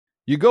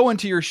You go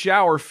into your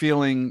shower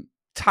feeling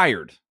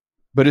tired,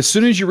 but as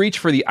soon as you reach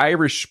for the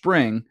Irish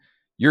Spring,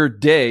 your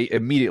day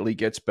immediately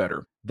gets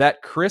better.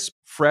 That crisp,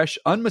 fresh,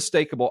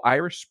 unmistakable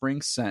Irish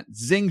Spring scent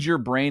zings your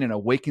brain and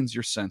awakens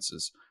your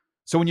senses.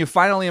 So when you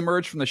finally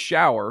emerge from the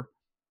shower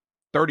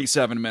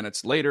 37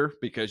 minutes later,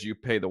 because you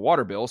pay the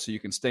water bill so you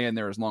can stay in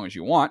there as long as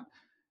you want,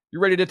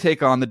 you're ready to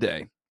take on the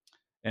day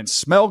and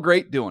smell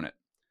great doing it.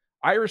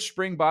 Irish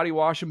Spring Body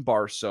Wash and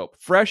Bar Soap.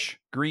 Fresh,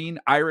 green,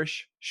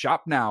 Irish.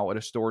 Shop now at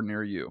a store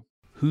near you.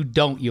 Who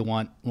don't you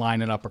want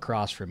lining up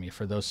across from you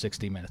for those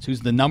 60 minutes? Who's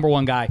the number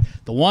one guy?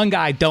 The one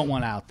guy I don't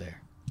want out there.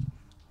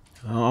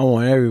 I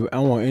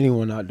want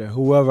anyone out there.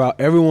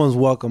 Everyone's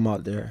welcome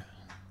out there.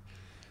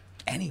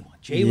 Anyone.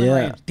 Jalen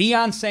Ramsey,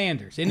 Deion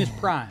Sanders in his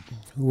prime.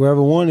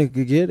 Whoever wanted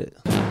could get it.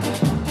 David.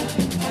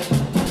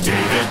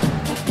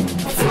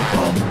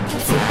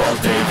 Football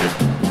David.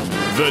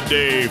 The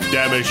Dave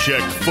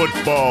Dameshek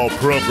Football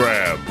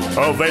Program.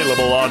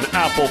 Available on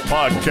Apple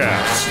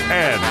Podcasts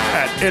and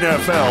at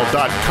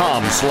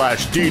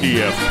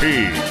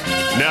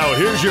NFL.com/DDFP. Now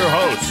here's your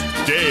host,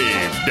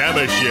 Dave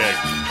Dameshek.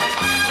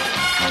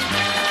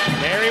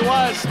 There he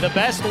was, the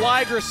best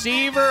wide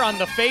receiver on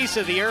the face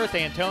of the earth,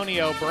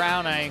 Antonio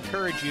Brown. I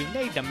encourage you,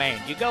 made the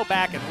man. You go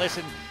back and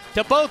listen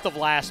to both of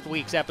last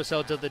week's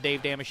episodes of the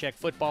Dave Dameshek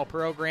Football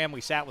Program.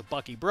 We sat with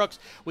Bucky Brooks.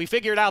 We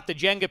figured out the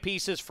Jenga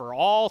pieces for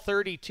all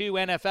 32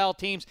 NFL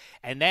teams.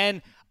 And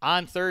then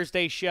on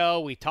Thursday's show,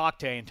 we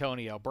talked to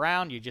Antonio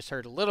Brown. You just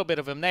heard a little bit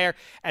of him there,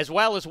 as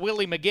well as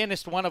Willie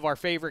McGinnis, one of our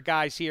favorite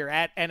guys here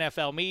at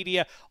NFL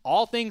Media.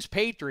 All things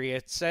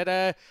Patriots at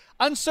an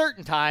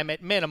uncertain time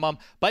at minimum.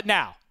 But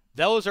now,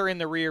 those are in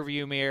the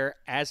rearview mirror.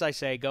 As I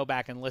say, go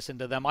back and listen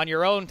to them on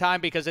your own time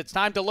because it's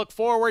time to look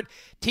forward.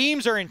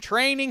 Teams are in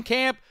training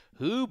camp.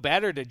 Who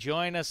better to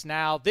join us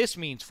now? This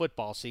means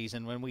football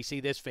season when we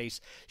see this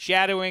face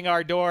shadowing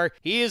our door.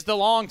 He is the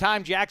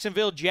longtime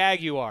Jacksonville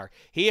Jaguar.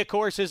 He, of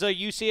course, is a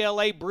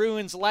UCLA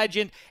Bruins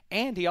legend,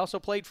 and he also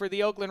played for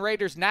the Oakland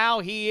Raiders.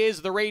 Now he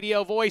is the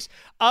radio voice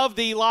of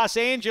the Los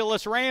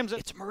Angeles Rams.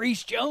 It's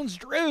Maurice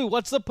Jones-Drew.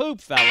 What's the poop,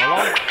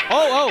 fella?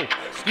 Oh,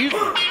 excuse me.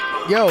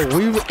 Yo,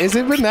 has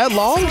it been that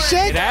long,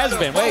 Shaq? It has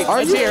been. Wait,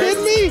 are you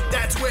kidding me?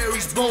 That's where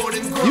he's born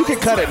and grown. You can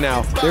cut it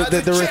now.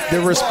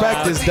 The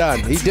respect is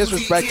done. He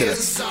disrespected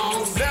us.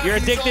 You're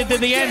addicted to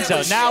the end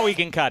zone. Now we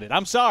can cut it.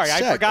 I'm sorry.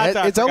 Shaq, I forgot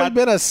that. It's only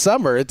been a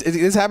summer.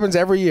 This happens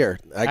every year.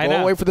 I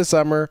go away for the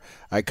summer.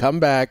 I come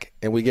back,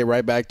 and we get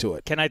right back to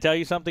it. Can I tell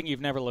you something?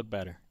 You've never looked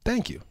better.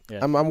 Thank you.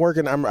 Yeah. I'm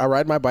working. I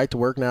ride my bike to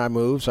work now. I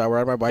move, so I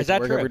ride my bike to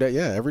work true? every day.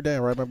 Yeah, every day I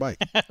ride my bike.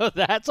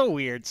 That's a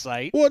weird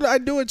sight. Well, I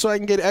do it so I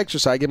can get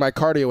exercise, get my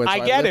cardio in. So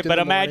I get it, but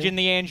the imagine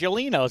the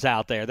Angelinos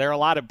out there. There are a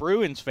lot of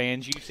Bruins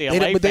fans, UCLA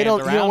fans. But they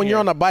don't. When you're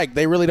on a a bike,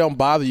 they really don't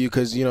bother you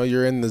because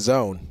you're in the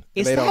zone.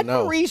 Is they that don't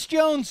know. Maurice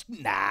Jones?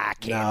 Nah,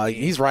 can't be.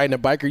 He's riding a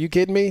bike. Are you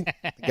kidding me?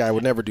 The guy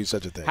would never do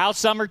such a thing. How's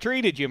summer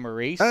treated you,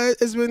 Maurice?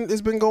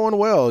 It's been going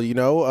well.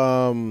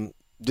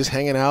 Just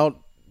hanging out,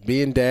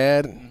 being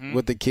dad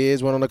with the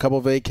kids. Went on a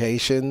couple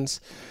vacations.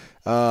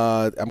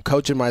 I'm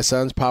coaching my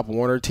son's Pop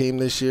Warner team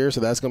this year,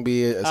 so that's going to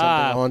be something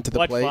on to the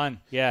plate. What fun!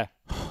 Yeah.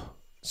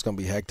 It's going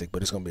to be hectic,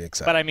 but it's going to be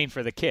exciting. But I mean,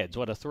 for the kids,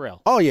 what a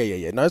thrill. Oh,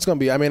 yeah. No, it's going to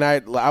be. I mean,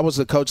 I was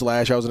a coach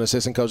last year. I was an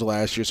assistant coach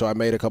last year, so I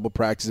made a couple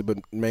practices, but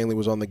mainly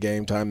was on the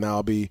game time. Now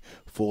I'll be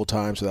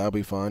full-time, so that'll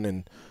be fun.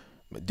 And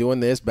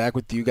doing this back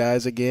with you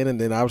guys again, and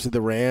then obviously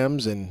the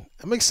Rams, and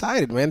I'm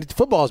excited, man.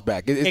 Football's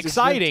back. It's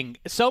exciting.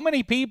 So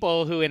many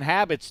people who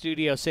inhabit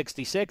Studio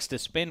 66 to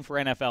spin for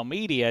NFL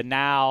Media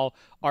now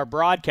are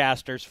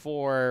broadcasters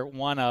for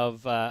one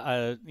of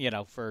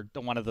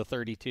one of the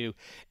 32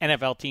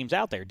 NFL teams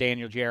out there.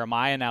 Daniel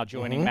Jeremiah now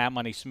joining Matt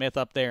Money Smith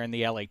up there in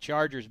the LA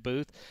Chargers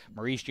booth.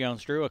 Maurice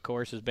Jones-Drew, of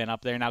course, has been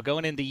up there now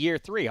going into year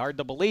 3. Hard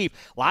to believe.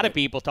 A lot of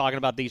people talking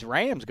about these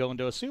Rams going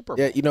to a Super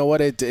Bowl. Yeah, you know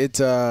what? It's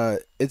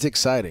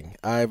exciting.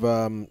 I've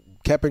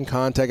kept in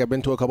contact. I've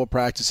been to a couple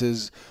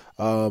practices.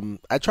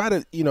 I try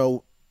to,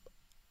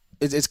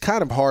 it's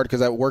kind of hard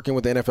because I'm working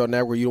with the NFL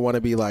Network. You don't want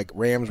to be like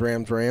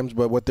Rams,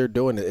 but what they're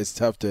doing is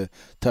tough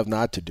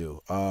not to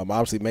do.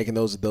 Obviously, making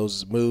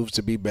those moves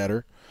to be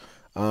better,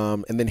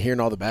 and then hearing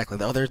all the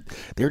backlash.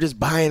 They're just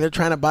buying. They're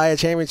trying to buy a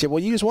championship.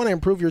 Well, you just want to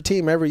improve your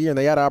team every year, and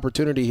they had an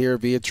opportunity here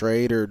via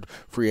trade or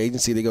free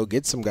agency to go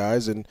get some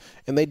guys, and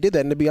they did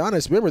that. And to be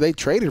honest, remember they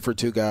traded for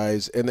 2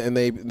 guys, and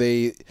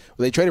they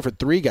traded for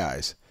 3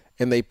 guys,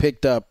 and they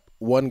picked up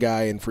 1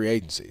 guy in free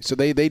agency. So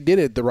they did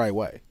it the right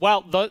way.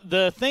 Well,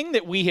 the thing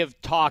that we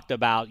have talked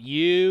about,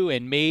 you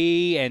and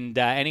me and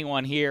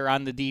anyone here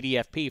on the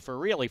DDFP for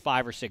really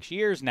 5 or 6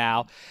 years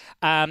now,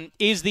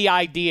 is the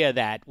idea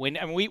that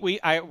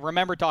I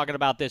remember talking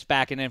about this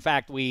back, and in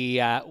fact we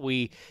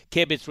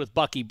kibitzed with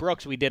Bucky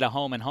Brooks. We did a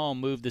home and home,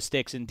 move the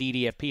sticks in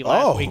DDFP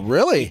last week. Oh,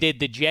 really? We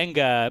did the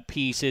Jenga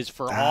pieces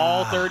for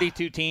all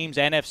 32 teams,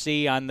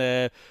 NFC on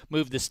the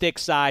move the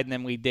sticks side, and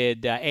then we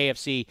did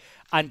AFC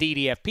on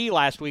DDFP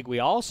last week. we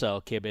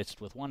also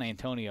kibitzed with one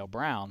Antonio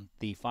Brown,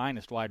 the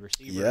finest wide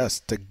receiver. Yes,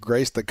 to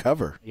grace the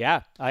cover.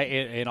 Yeah,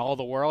 in all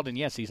the world. And,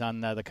 yes, he's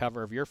on the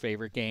cover of your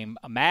favorite game,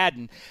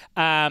 Madden.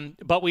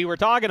 But we were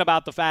talking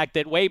about the fact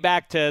that way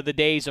back to the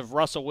days of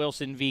Russell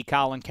Wilson v.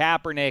 Colin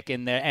Kaepernick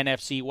in the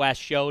NFC West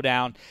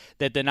showdown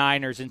that the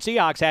Niners and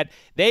Seahawks had,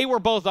 they were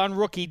both on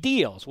rookie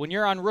deals. When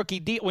you're on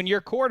when you're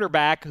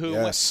quarterback,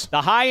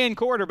 the high-end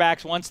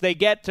quarterbacks, once they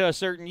get to a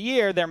certain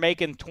year, they're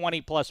making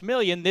 $20+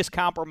 million. This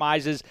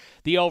compromises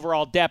the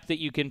overall depth that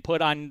you can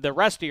put on the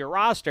rest of your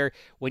roster.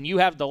 When you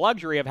have the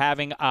luxury of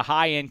having a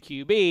high-end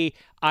QB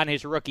on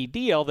his rookie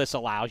deal, this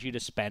allows you to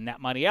spend that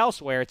money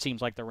elsewhere. It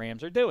seems like the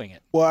Rams are doing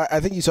it. Well, I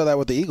think you saw that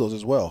with the Eagles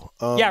as well.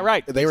 Yeah,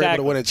 right. They were able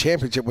to win a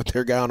championship with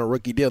their guy on a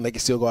rookie deal, and they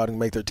can still go out and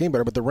make their team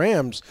better. But the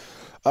Rams,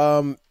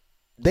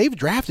 they've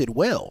drafted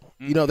well.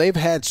 You know, they've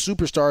had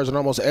superstars in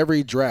almost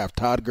every draft.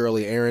 Todd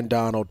Gurley, Aaron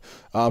Donald,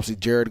 obviously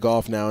Jared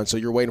Goff now. And so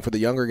you're waiting for the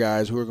younger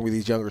guys who are going to be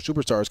these younger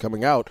superstars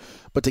coming out.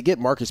 But to get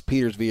Marcus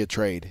Peters via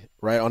trade,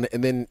 right,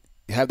 and then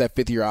have that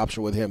fifth-year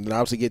option with him, then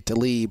obviously get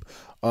Talib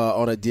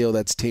on a deal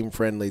that's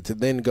team-friendly, to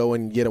then go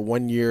and get a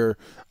one-year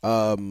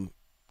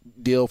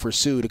deal for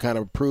Sue to kind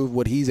of prove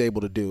what he's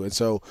able to do. And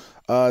so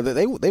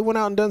they went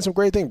out and done some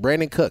great things.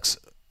 Brandon Cooks,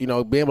 you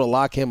know, being able to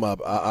lock him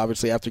up,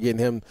 obviously, after getting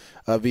him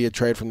via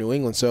trade from New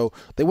England. So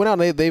they went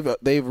out and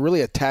they've really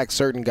attacked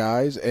certain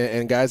guys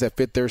and guys that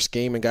fit their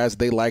scheme and guys that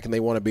they like and they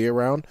want to be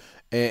around.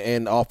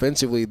 And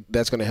offensively,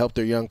 that's going to help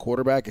their young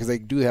quarterback because they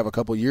do have a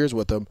couple years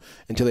with them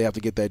until they have to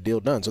get that deal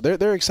done. So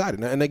they're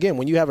excited. And, again,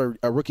 when you have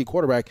a rookie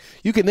quarterback,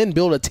 you can then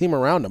build a team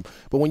around them.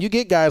 But when you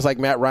get guys like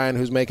Matt Ryan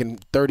who's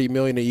making $30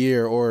 million a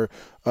year or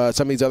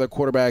some of these other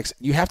quarterbacks,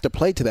 you have to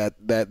play to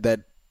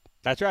that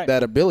That's right.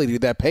 That ability,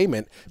 that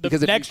payment. The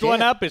next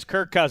one up is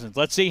Kirk Cousins.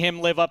 Let's see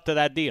him live up to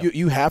that deal.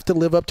 You have to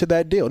live up to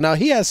that deal. Now,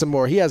 he has some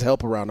more. He has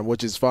help around him,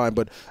 which is fine.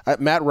 But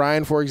Matt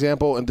Ryan, for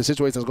example, and the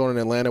situation that's going on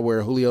in Atlanta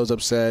where Julio's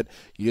upset,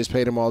 you just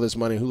paid him all this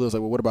money. Julio's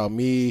like, well, what about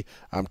me?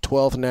 I'm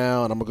 12th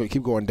now, and I'm going to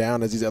keep going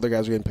down as these other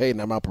guys are getting paid,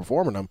 and I'm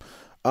outperforming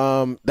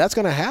them. That's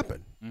going to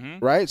happen,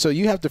 right? So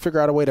you have to figure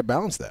out a way to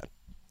balance that.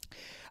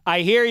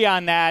 I hear you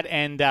on that,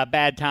 and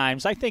bad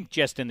times. I think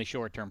just in the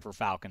short term for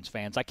Falcons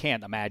fans, I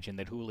can't imagine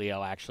that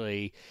Julio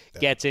actually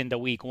gets into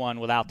Week 1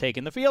 without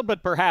taking the field.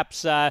 But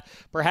perhaps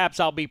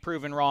I'll be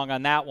proven wrong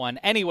on that one.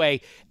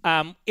 Anyway,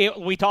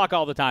 we talk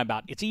all the time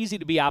about it's easy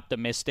to be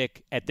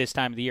optimistic at this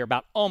time of the year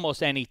about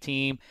almost any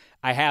team.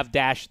 I have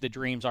dashed the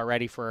dreams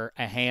already for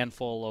a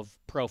handful of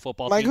pro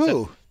football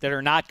teams that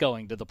are not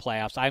going to the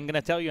playoffs. I'm going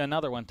to tell you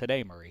another one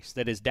today, Maurice,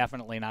 that is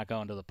definitely not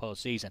going to the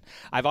postseason.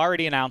 I've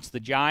already announced the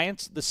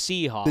Giants, the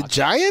Seahawks. The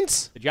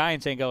Giants? The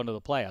Giants ain't going to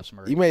the playoffs,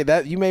 Maurice.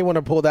 You may want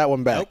to pull that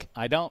one back. Nope,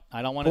 I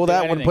don't want to pull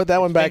that one. Put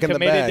that one back in the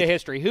bag. Committed to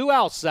history. Who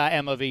else,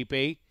 Emma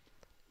VP?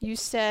 You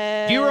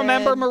said. Do you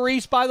remember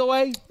Maurice, by the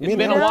way? It's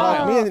been a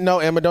while. No,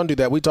 Emma, don't do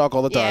that. We talk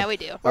all the time. Yeah, we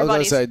do. I was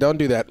going to say, don't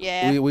do that.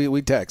 Yeah.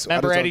 We text.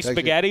 Remember Eddie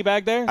Spaghetti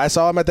back there? I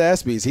saw him at the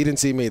ESPYs. He didn't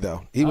see me,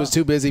 though. He was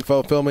too busy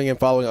filming and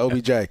following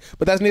OBJ.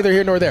 But that's neither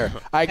here nor there.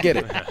 I get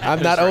it.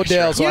 I'm not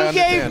Odell, so I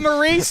understand. You gave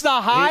Maurice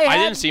the high I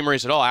didn't see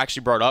Maurice at all. I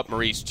actually brought up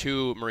Maurice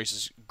to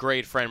Maurice's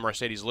great friend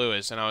Mercedes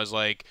Lewis, and I was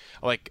like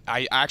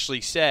I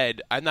actually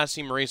said I've not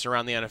seen Maurice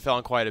around the NFL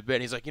in quite a bit.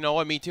 And he's like, you know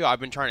what, me too.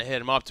 I've been trying to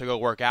hit him up to go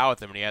work out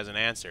with him, and he hasn't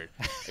answered.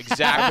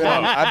 Exactly.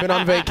 I've been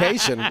on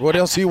vacation. What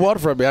else do you want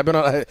from me?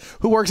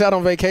 Who works out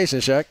on vacation,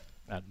 Shaq?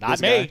 Not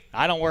me.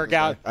 I don't work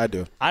out. I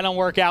do. I don't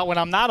work out when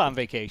I'm not on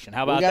vacation.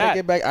 How about we gotta that?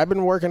 Get back. I've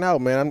been working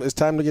out, man. It's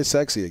time to get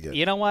sexy again.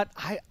 You know what?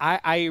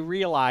 I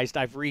realized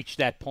I've reached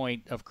that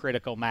point of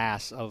critical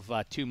mass, of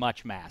too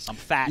much mass. I'm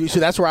fat. So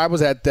that's where I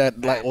was at.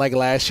 That like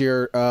last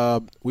year,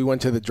 we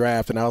went to the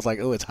draft, and I was like,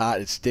 oh, it's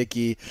hot, it's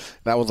sticky.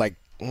 And I was like,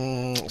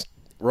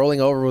 rolling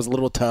over was a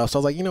little tough. So I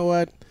was like, you know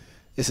what?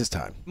 This is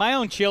time. My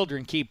own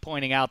children keep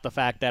pointing out the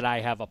fact that I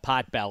have a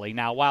pot belly.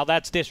 Now, while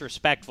that's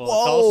disrespectful, it's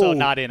also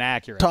not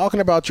inaccurate. Talking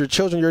about your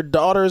children, your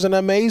daughter is an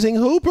amazing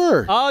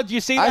hooper. Oh, did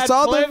you see that I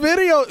saw clip? the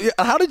video.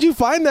 How did you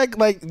find that?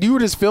 Like, you were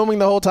just filming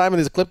the whole time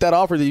and just clipped that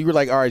off, or you were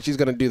like, all right, she's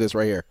going to do this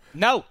right here?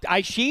 No,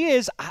 she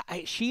is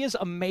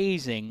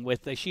amazing.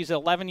 She's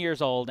 11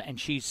 years old, and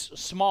she's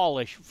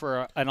smallish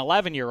for an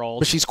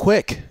 11-year-old. But she's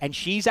quick. And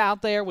she's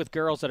out there with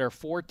girls that are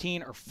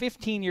 14 or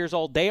 15 years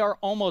old. They are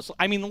almost,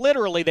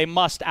 literally, they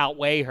must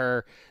outweigh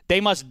her. They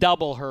must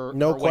double her.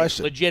 No her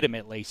question. Weight,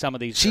 legitimately, some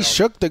of these She girls.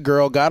 shook the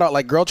girl, got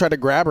out, girl tried to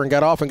grab her and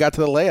got off and got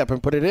to the layup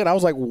and put it in. I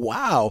was like,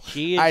 wow.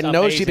 I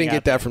know she didn't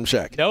get that from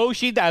Shaq. No,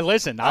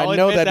 listen. I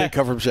know that didn't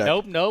come from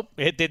Shaq. Nope.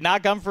 It did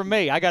not come from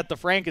me. I got the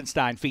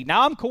Frankenstein feet.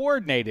 Now I'm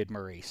coordinated,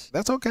 Maurice.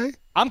 That's okay.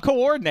 I'm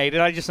coordinated.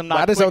 I just am not.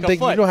 I just don't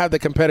think you don't have the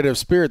competitive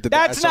spirit.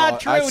 That's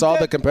not true. I saw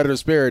the competitive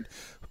spirit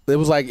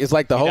it's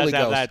like the Holy does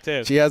have Ghost. that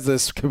too. She has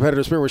this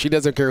competitive spirit where she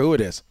doesn't care who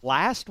it is.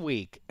 Last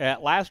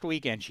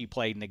weekend, she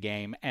played in the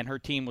game, and her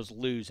team was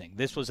losing.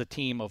 This was a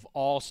team of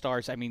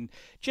all-stars. I mean,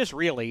 just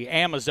really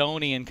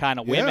Amazonian kind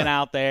of women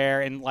out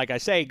there. And like I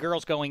say,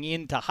 girls going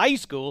into high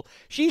school.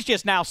 She's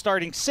just now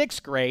starting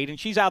 6th grade, and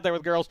she's out there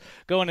with girls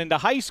going into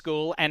high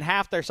school and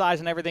half their size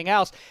and everything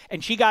else.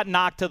 And she got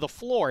knocked to the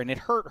floor, and it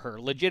hurt her,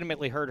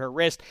 legitimately hurt her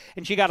wrist.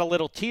 And she got a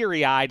little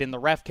teary-eyed, and the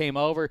ref came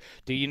over.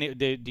 Do you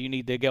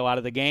need to go out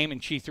of the game?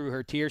 And she threw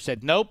her tears,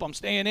 said, nope, I'm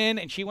staying in.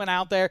 And she went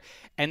out there.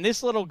 And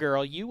this little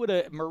girl,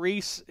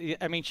 Maurice,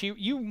 I mean,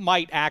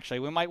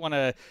 we might want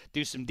to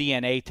do some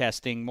DNA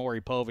testing,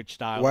 Maury Povich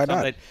style. Why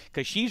not?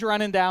 Because she's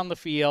running down the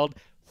field,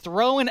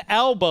 throwing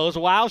elbows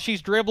while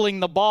she's dribbling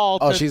the ball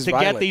to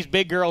get these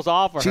big girls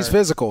off of her. She's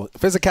physical.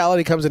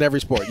 Physicality comes in every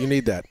sport. You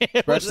need that,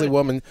 especially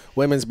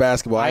women's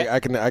basketball. I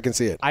can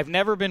see it. I've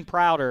never been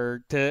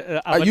prouder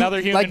of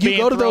another human being. You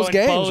go to those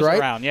games, right?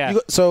 Around, yeah.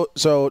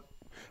 So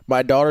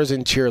my daughter's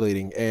in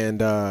cheerleading,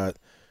 and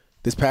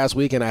this past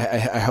weekend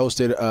I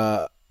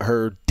hosted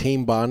her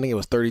team bonding. It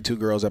was 32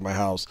 girls at my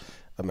house.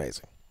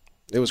 Amazing.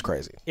 It was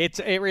crazy.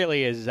 It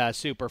really is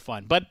super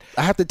fun. But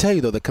I have to tell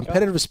you though, the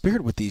competitive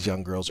spirit with these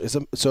young girls is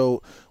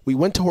so. We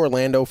went to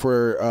Orlando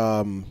for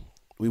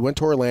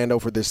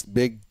this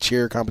big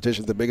cheer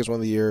competition, the biggest one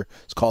of the year.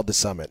 It's called the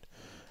Summit,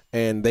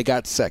 and they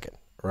got second.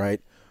 Right.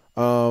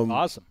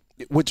 Awesome.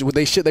 Which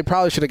they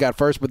probably should have got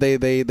first, but they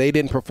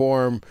didn't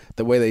perform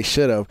the way they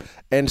should have.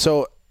 And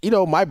so,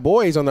 my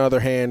boys on the other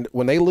hand,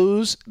 when they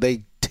lose,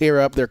 they tear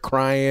up, they're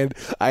crying.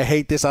 I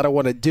hate this. I don't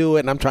want to do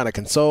it. And I'm trying to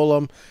console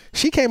them.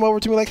 She came over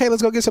to me like, hey,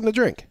 let's go get something to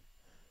drink.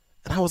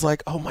 And I was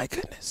like, oh my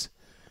goodness,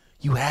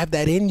 you have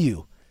that in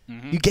you.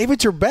 Mm-hmm. You gave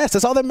it your best.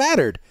 That's all that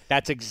mattered.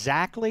 That's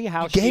exactly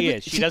how she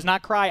is. She does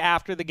not cry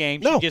after the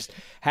game. No. She just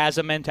has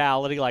a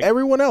mentality like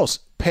everyone else.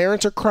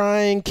 Parents are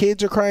crying.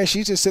 Kids are crying.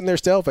 She's just sitting there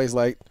stale-faced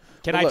like,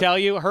 can I tell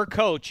you, her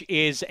coach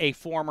is a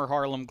former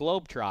Harlem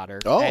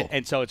Globetrotter. Oh.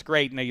 And so it's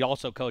great. And he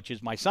also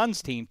coaches my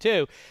son's team,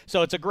 too.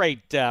 So it's a great,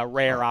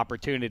 rare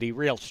opportunity,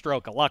 real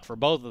stroke of luck for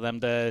both of them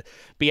to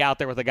be out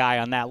there with a guy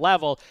on that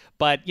level.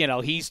 But,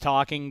 he's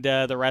talking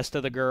to the rest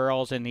of the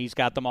girls, and he's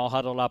got them all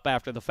huddled up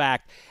after the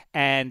fact.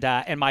 And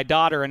my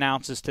daughter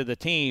announces to the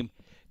team,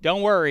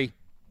 don't worry,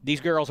 these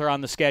girls are on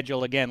the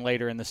schedule again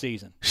later in the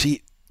season.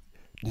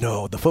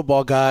 No, the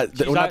football god,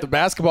 not the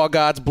basketball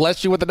gods,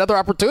 bless you with another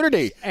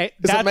opportunity.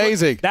 It's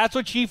amazing. That's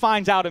what she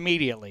finds out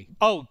immediately.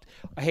 Oh,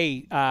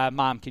 hey,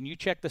 Mom, can you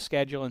check the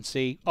schedule and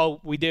see?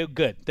 Oh, we do?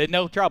 Good. Then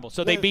no trouble.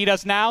 So they beat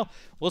us now.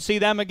 We'll see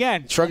them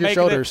again. Shrug your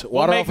shoulders.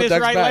 We'll make this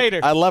right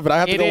later. I love it. I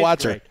have to go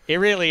watch her. It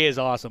really is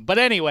awesome. But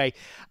anyway,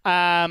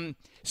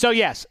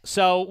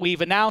 so we've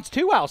announced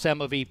who else,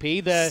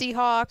 MVP? The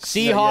Seahawks.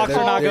 Seahawks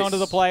are not going to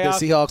the playoffs.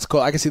 The Seahawks,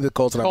 I can see the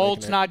Colts not making it.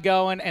 Colts not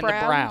going, and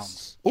the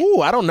Browns.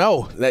 Ooh, I don't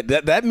know.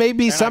 That may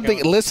be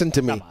something. Listen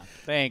to me. Come on.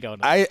 They ain't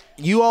going.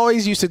 You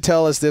always used to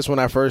tell us this when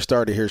I first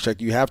started here,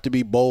 Chuck. You have to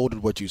be bold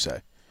with what you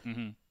say.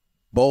 Mm-hmm.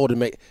 Bold and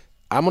make.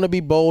 I'm going to be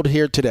bold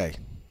here today.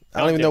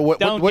 I don't even know what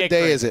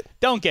day is it.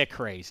 Don't get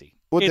crazy.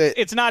 What day?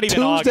 It's not even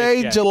Tuesday,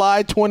 August yet.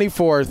 July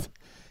 24th.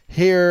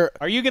 Here.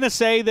 Are you going to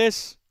say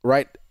this?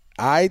 Right.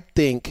 I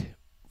think.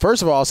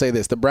 First of all, I'll say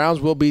this: the Browns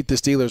will beat the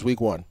Steelers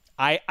Week 1.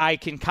 I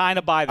can kind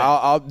of buy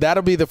that.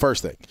 That'll be the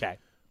first thing. Okay.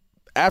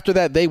 After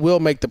that, they will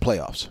make the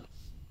playoffs.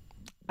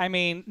 I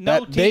mean,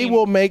 they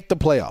will make the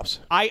playoffs.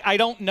 I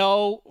don't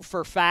know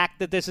for fact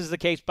that this is the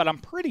case, but I'm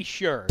pretty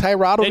sure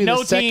Tyrod will be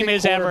the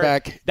second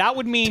quarterback that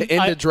would mean to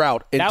end the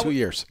drought in 2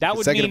 years. That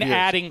would mean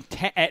adding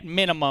at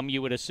minimum,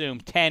 you would assume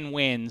 10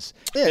 wins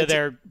to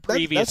their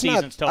previous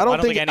season's total. I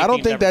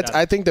don't think that's.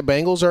 I think the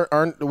Bengals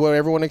aren't what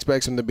everyone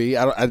expects them to be.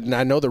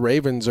 I know the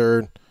Ravens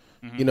are.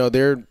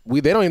 Mm-hmm.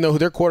 They don't even know who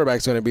their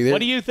quarterback's going to be. What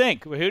do you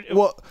think?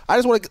 Well, I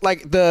just want to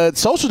the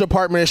social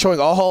department is showing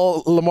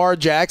all Lamar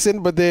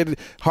Jackson, but then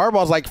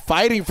Harbaugh's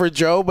fighting for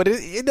Joe, but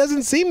it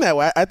doesn't seem that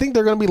way. I think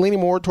they're going to be leaning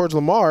more towards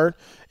Lamar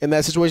in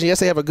that situation. Yes,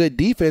 they have a good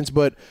defense,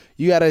 but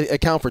you got to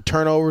account for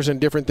turnovers and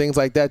different things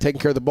like that,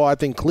 taking care of the ball. I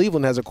think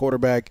Cleveland has a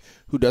quarterback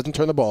who doesn't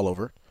turn the ball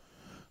over,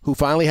 who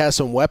finally has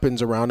some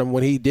weapons around him.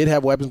 When he did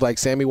have weapons like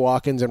Sammy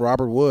Watkins and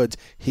Robert Woods,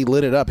 he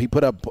lit it up. He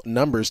put up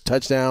numbers,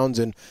 touchdowns,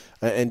 and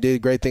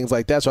did great things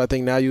like that. So I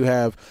think now you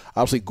have,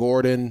 obviously,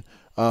 Gordon,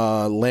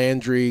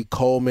 Landry,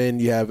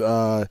 Coleman. You have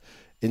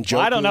Njoku.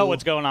 Well, I don't know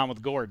what's going on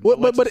with Gordon.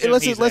 Well, but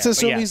let's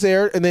assume he's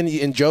there. And then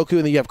Njoku,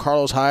 and then you have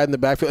Carlos Hyde in the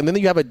backfield. And then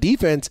you have a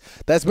defense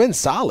that's been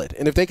solid.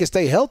 And if they can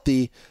stay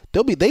healthy,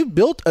 they've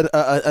built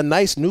a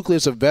nice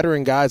nucleus of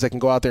veteran guys that can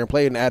go out there and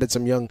play and added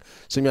some young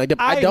depth.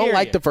 I don't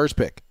like the first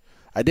pick.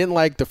 I didn't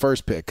like the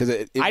first pick because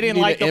I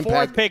didn't like the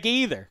fourth pick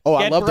either. Oh,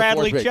 I love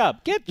Bradley the fourth pick.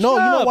 Chubb. Get no,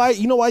 Chubb. You know why?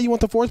 You know why you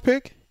want the fourth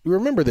pick? You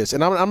remember this,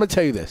 and I'm going to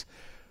tell you this.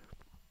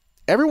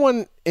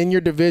 Everyone in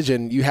your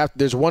division,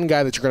 there's one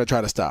guy that you're going to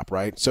try to stop,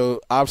 right?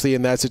 So obviously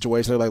in that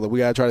situation, they're like, look, we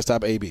got to try to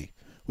stop AB.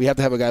 We have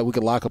to have a guy we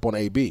can lock up on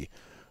AB.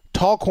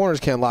 Tall corners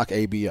can't lock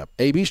AB up.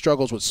 AB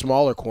struggles with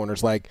smaller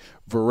corners like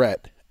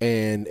Verrett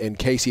and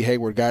Casey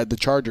Hayward, the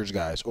Chargers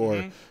guys,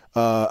 or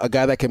a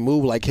guy that can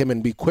move like him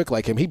and be quick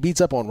like him. He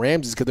beats up on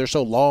Ramsey because they're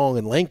so long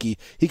and lanky.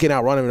 He can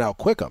outrun him and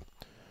outquick him.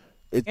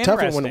 It's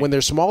tougher when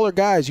they're smaller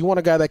guys. You want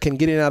a guy that can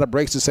get in and out of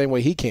breaks the same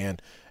way he can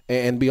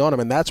and be on him,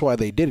 and that's why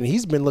they did it. And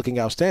he's been looking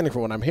outstanding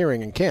from what I'm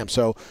hearing in camp.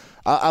 So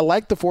I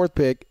like the 4th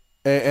pick,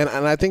 and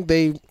I think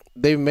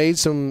they've made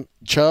some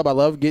Chubb. I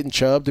love getting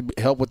Chubb to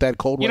help with that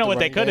cold weather. You know what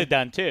they could game. have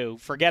done, too?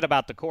 Forget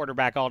about the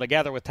quarterback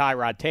altogether with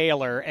Tyrod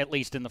Taylor, at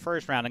least in the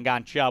first round, and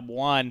gone Chubb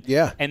 1,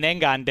 and then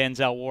gone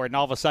Denzel Ward, and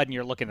all of a sudden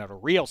you're looking at a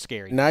real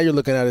scary. Now you're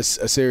looking at a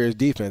serious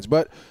defense.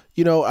 But,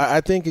 you know,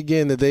 I think,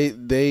 again, that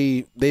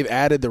they've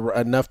added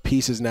enough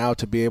pieces now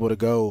to be able to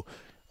go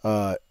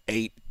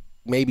 8,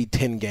 maybe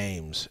 10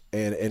 games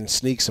and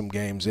sneak some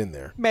games in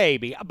there.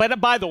 Maybe.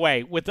 But by the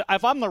way,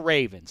 if I'm the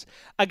Ravens,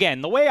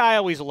 again, the way I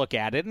always look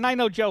at it, and I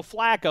know Joe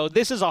Flacco,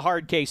 this is a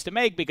hard case to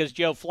make because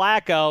Joe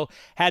Flacco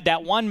had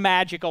that one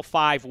magical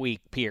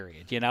 5-week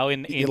period, in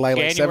like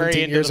January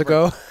 17 years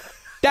ago.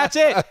 That's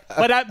it.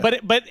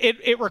 But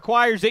it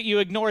requires that you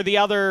ignore the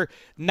other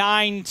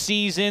 9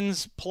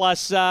 seasons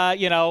plus,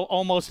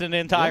 almost an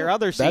entire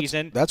other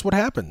season. That's what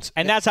happens.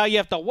 And that's how you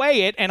have to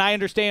weigh it. And I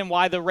understand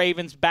why the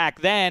Ravens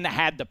back then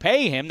had to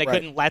pay him. They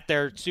couldn't let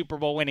their Super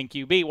Bowl winning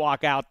QB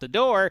walk out the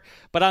door.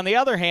 But on the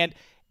other hand,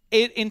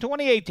 in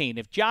 2018,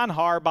 if John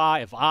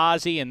Harbaugh, if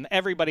Ozzie, and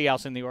everybody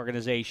else in the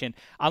organization,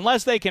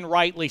 unless they can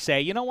rightly say,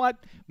 you know what,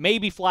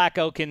 maybe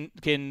Flacco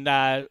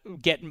can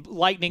get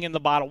lightning in the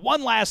bottle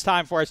one last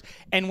time for us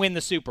and win the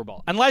Super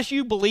Bowl. Unless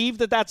you believe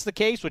that that's the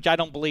case, which I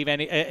don't believe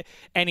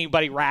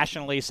anybody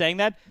rationally is saying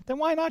that, then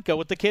why not go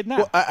with the kid now?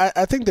 Well,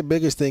 I think the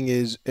biggest thing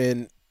is,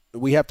 and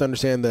we have to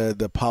understand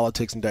the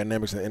politics and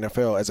dynamics in the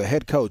NFL. As a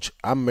head coach,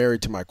 I'm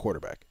married to my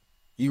quarterback.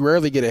 You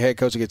rarely get a head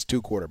coach that gets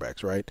 2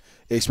 quarterbacks, right?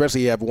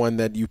 Especially you have one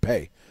that you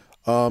pay.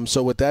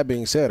 So with that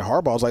being said,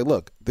 Harbaugh's like,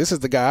 look, this is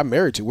the guy I'm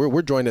married to.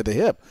 We're joined at the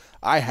hip.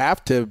 I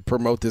have to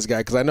promote this guy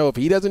because I know if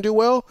he doesn't do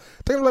well,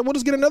 they're like, we'll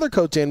just get another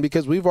coach in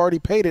because we've already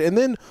paid it. And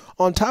then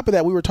on top of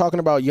that, we were talking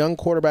about young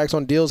quarterbacks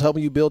on deals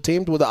helping you build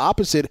teams. Well, the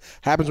opposite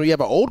happens when you have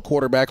an old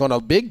quarterback on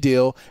a big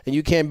deal and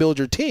you can't build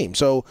your team.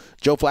 So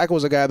Joe Flacco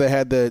was a guy that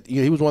had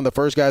he was one of the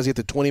first guys to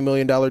get the $20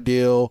 million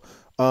deal,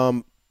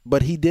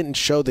 but he didn't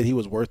show that he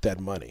was worth that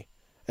money.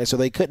 And so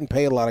they couldn't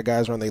pay a lot of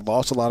guys around. They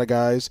lost a lot of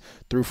guys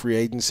through free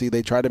agency.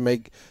 They tried to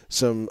make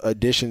some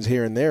additions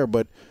here and there,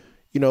 but,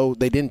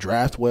 they didn't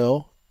draft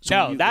well.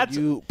 So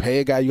you pay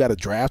a guy, you got to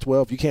draft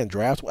well. If you can't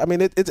draft, I mean,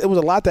 it was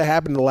a lot that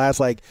happened in the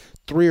last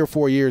 3 or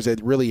 4 years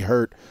that really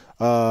hurt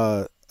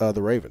the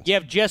Ravens. You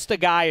have just a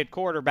guy at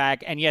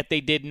quarterback, and yet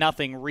they did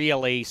nothing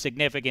really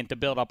significant to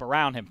build up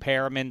around him.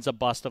 Perriman's a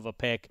bust of a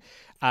pick.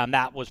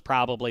 That was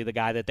probably the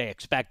guy that they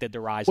expected to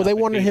rise up. Well, they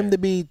wanted him to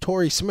be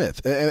Torrey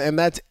Smith, and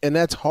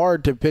that's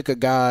hard to pick a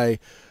guy.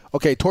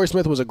 Okay, Torrey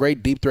Smith was a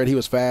great deep threat. He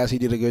was fast. He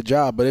did a good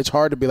job. But it's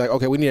hard to be like,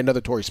 okay, we need another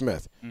Torrey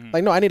Smith.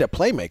 Mm-hmm. No, I need a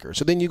playmaker.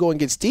 So then you go and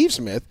get Steve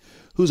Smith,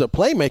 who's a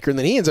playmaker, and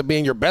then he ends up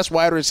being your best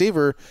wide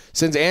receiver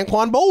since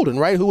Anquan Bolden,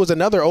 right, who was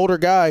another older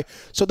guy.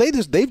 So they've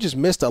just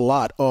missed a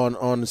lot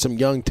on some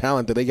young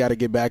talent that they got to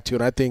get back to.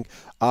 And I think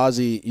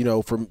Ozzie,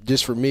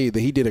 for me, that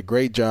he did a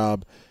great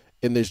job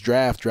in this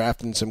draft,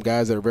 drafting some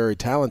guys that are very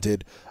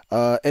talented.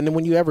 And then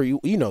when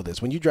you know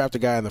this, when you draft a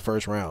guy in the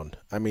first round,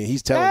 I mean,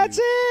 he's telling That's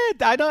you.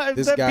 it. I know.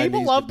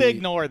 People love to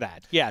ignore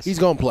that. Yes. He's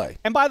going to play.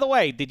 And by the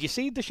way, did you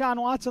see Deshaun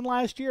Watson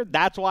last year?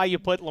 That's why you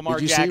put Lamar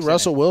Jackson Did you see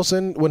Russell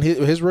Wilson when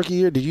his rookie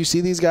year? Did you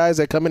see these guys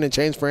that come in and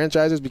change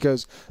franchises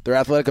because their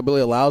athletic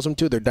ability allows them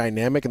to? They're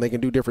dynamic and they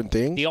can do different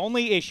things. The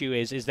only issue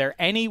is there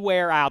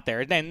anywhere out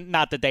there, and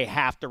not that they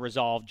have to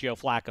resolve Joe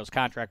Flacco's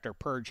contract or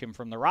purge him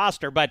from the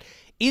roster, but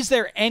is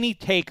there any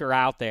taker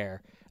out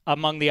there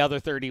among the other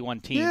 31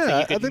 teams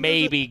that you could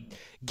maybe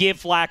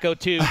give Flacco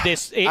to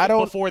this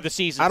before the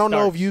season starts? I don't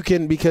know if you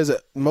can, because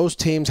most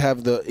teams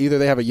have either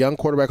they have a young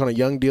quarterback on a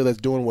young deal that's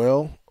doing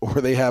well,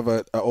 or they have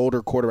an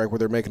older quarterback where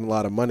they're making a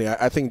lot of money.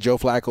 I think Joe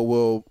Flacco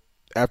will,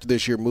 after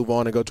this year, move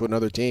on and go to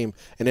another team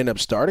and end up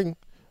starting.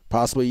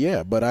 Possibly,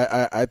 yeah. But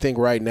I think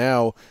right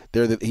now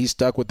he's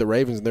stuck with the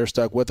Ravens and they're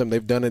stuck with him.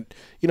 They've done it.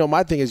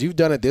 My thing is, you've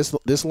done it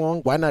this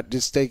long. Why not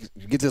just get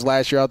this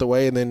last year out the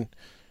way and then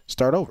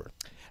start over?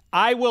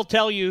 I will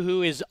tell you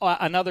who is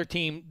another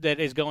team that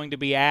is going to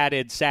be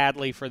added,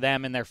 sadly for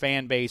them and their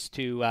fan base,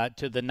 to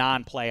the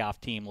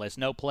non-playoff team list.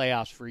 No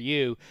playoffs for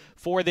you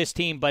for this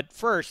team. But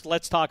first,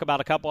 let's talk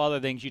about a couple other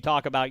things. You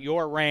talk about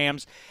your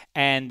Rams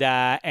and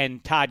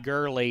Todd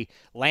Gurley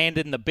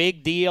landing the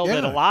big deal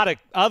that a lot of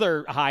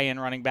other high-end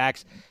running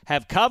backs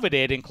have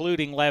coveted,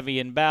 including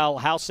Le'Veon Bell.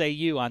 How say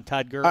you on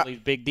Todd Gurley's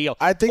big deal?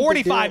 I think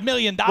 $45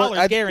 million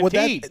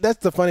guaranteed. That's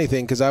the funny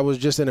thing, because I was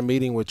just in a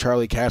meeting with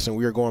Charlie Casson.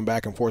 We were going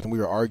back and forth and we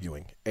were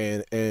arguing.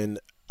 And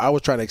I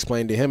was trying to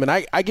explain to him, and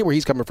I get where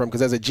he's coming from,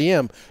 because as a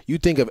GM, you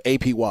think of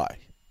APY,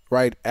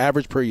 right?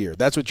 Average per year.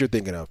 That's what you're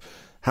thinking of.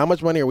 How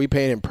much money are we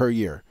paying him per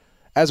year?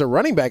 As a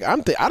running back,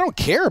 I don't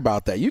care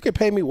about that. You can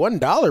pay me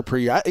 $1 per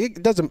year.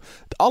 It doesn't.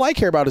 All I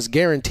care about is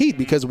guaranteed,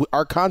 because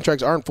our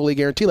contracts aren't fully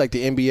guaranteed like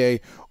the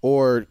NBA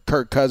or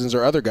Kirk Cousins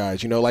or other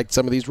guys. Like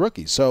some of these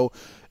rookies. So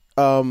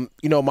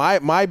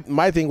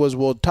my thing was,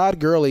 well, Todd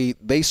Gurley,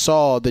 they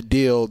saw the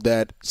deal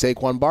that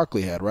Saquon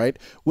Barkley had, right?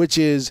 Which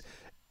is,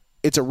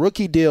 it's a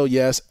rookie deal,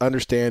 yes,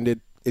 understand it.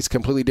 It's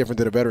completely different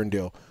than a veteran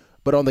deal.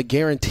 But on the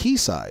guarantee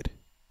side,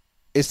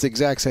 it's the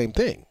exact same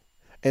thing.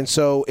 And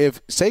so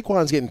if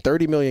Saquon's getting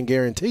 $30 million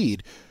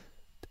guaranteed,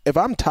 if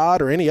I'm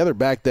Todd or any other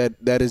back that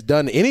has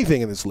done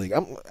anything in this league,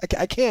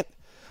 I can't.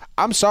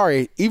 I'm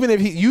sorry. Even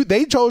if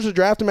they chose to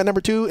draft him at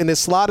number 2 and it's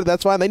slotted,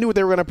 that's fine. They knew what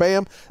they were going to pay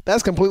him.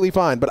 That's completely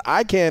fine. But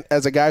I can't,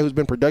 as a guy who's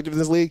been productive in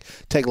this league,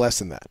 take less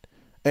than that.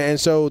 And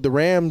so the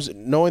Rams,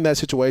 knowing that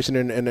situation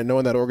and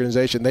knowing that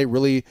organization, they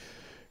really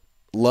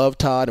love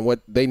Todd and what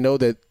they know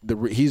that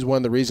he's one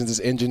of the reasons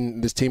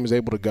this team is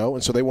able to go.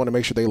 And so they want to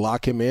make sure they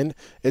lock him in.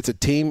 It's a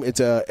team. And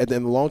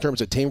in the long term,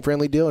 it's a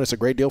team-friendly deal, and it's a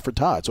great deal for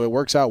Todd. So it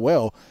works out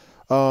well.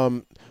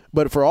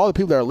 But for all the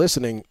people that are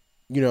listening,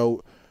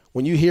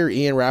 when you hear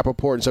Ian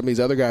Rappaport and some of these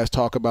other guys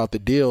talk about the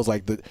deals,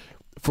 like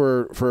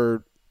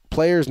for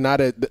players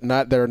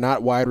that are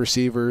not wide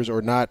receivers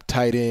or not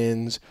tight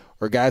ends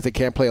or guys that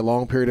can't play a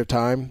long period of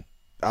time,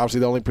 obviously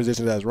the only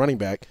position that is running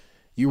back,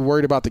 you're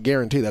worried about the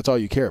guarantee. That's all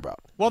you care about.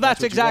 Well,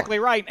 that's exactly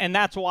right. And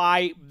that's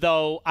why,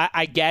 though,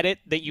 I get it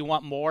that you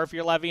want more if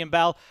you're Le'Veon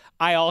Bell.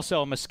 I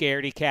also am a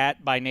scaredy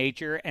cat by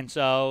nature. And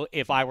so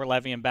if I were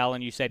Le'Veon Bell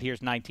and you said, here's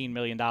 $19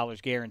 million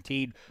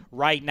guaranteed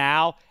right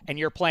now, and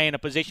you're playing a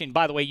position,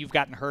 by the way, you've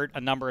gotten hurt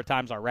a number of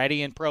times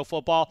already in pro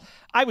football,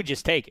 I would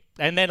just take it.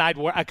 And then I'd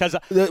work.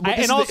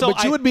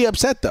 But you would be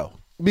upset, though.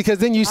 Because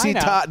then you see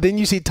Todd. Then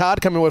you see Todd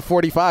coming with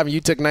 45, and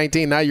you took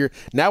 19.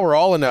 Now we're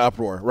all in the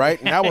uproar,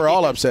 right? Now we're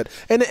all upset.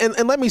 And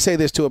let me say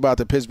this too about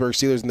the Pittsburgh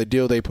Steelers and the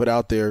deal they put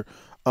out there.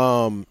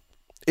 They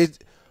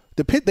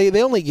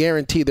only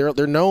guarantee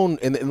they're known,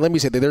 and let me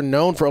say they're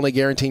known for only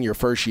guaranteeing your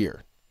first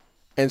year,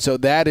 and so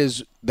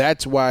that's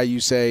why you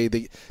say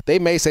they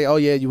may say, oh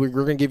yeah, we're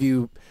going to give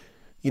you,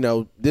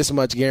 this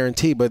much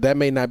guarantee, but that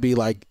may not be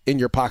like in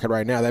your pocket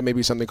right now. That may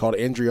be something called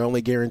injury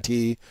only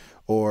guarantee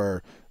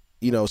or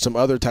some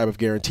other type of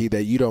guarantee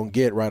that you don't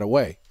get right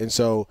away. And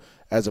so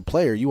as a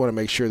player, you want to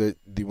make sure that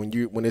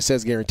when it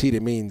says guaranteed,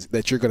 it means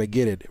that you're going to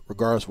get it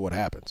regardless of what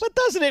happens. But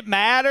doesn't it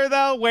matter,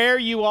 though, where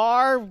you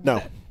are?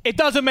 No. It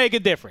doesn't make a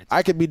difference.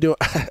 I could be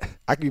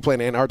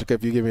playing Antarctica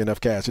if you give me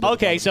enough cash.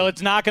 Okay, so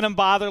it's not going to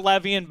bother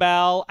Le'Veon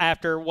Bell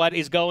after what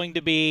is going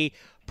to be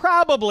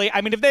probably,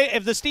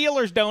 if the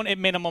Steelers don't at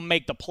minimum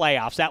make the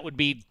playoffs, that would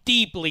be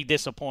deeply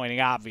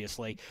disappointing,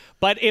 obviously.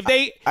 But if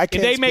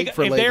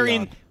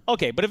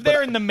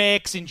they're in the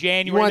mix in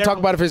January, you want to talk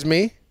about if it's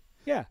me?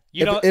 Yeah,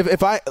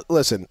 if I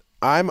listen,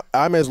 I'm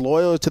as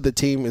loyal to the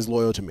team as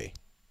loyal to me.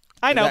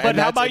 I know, but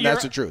how about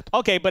that's the truth.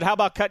 Okay, but how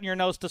about cutting your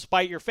nose to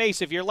spite your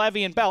face? If you're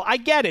Le'Veon Bell, I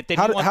get it.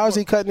 How is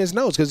he cutting his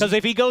nose? Because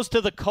if he goes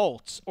to the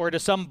Colts or to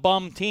some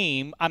bum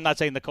team, I'm not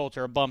saying the Colts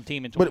are a bum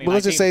team in 2019.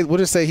 But we'll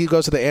just say he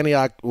goes to the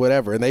Antioch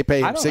whatever, and they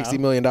pay him $60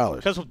 million.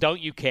 Because don't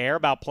you care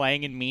about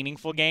playing in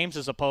meaningful games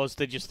as opposed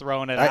to just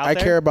throwing it out there?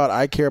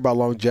 I care about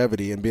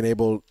longevity and being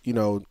able,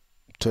 to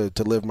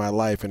live my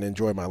life and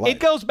enjoy my life.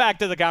 It goes back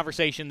to the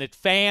conversation that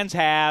fans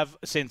have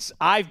since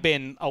I've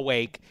been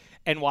awake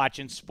and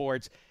watching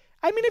sports.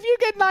 If you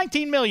get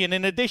 $19 million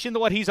in addition to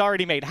what he's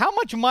already made, how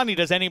much money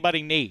does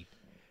anybody need?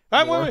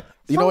 You know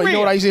what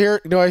I used to hear?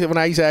 When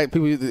I used to ask,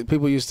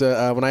 people used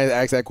to when I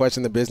asked that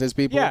question to business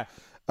people,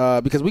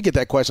 because we get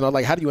that question, I'm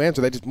like, how do you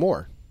answer that? Just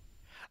more.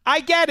 I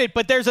get it,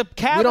 but there's a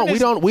cavernous.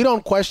 We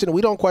don't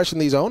question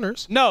these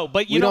owners. No,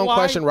 but we don't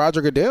question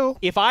Roger Goodell.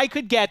 If I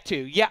could get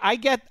to, I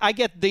get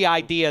the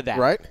idea that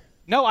right.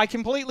 No, I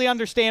completely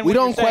understand. We what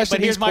don't you're saying, question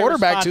but these here's my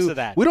quarterbacks response to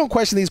that. We don't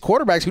question these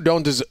quarterbacks who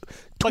don't deserve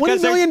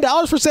 $20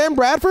 million for Sam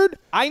Bradford.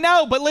 I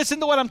know, but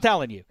listen to what I'm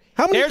telling you.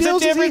 How many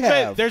deals does he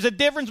have? There's a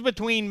difference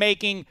between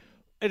making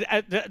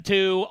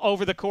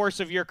over the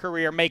course of your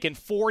career making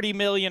 $40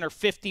 million or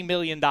 $50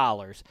 million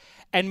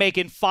and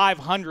making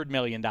 $500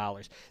 million.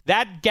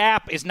 That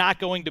gap is not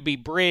going to be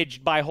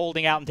bridged by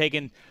holding out and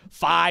taking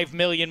 $5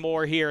 million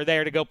more here or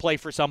there to go play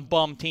for some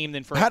bum team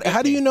than for.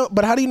 How do you know?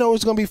 But how do you know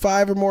it's going to be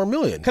 $5 or more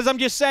million? Because I'm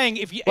just saying,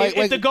 if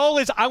the goal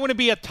is, I want to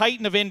be a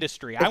titan of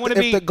industry.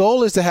 If the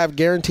goal is to have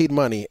guaranteed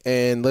money,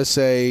 and let's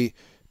say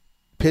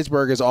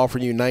Pittsburgh is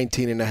offering you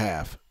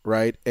 19.5,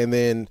 right, and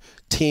then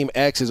Team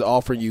X is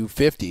offering you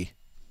 50.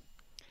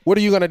 What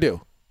are you going to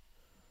do?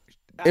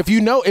 If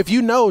you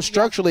know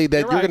structurally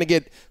that you're going to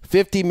get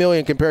 $50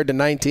 million compared to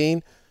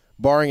 19,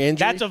 barring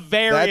injury, that's a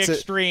very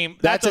extreme.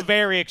 That's a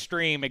very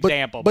extreme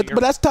example. But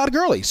that's Todd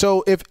Gurley.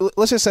 So if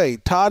let's just say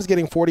Todd's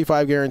getting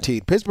 45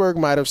 guaranteed, Pittsburgh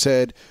might have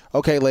said,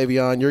 "Okay,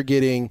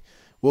 Le'Veon,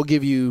 we'll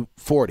give you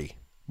 40,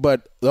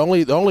 but the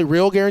only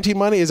real guaranteed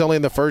money is only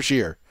in the first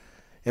year,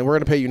 and we're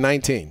going to pay you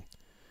 19."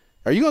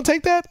 Are you going to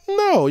take that?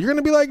 No. You're going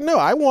to be like, no,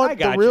 I want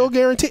the real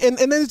guarantee. And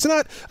then it's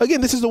not, again,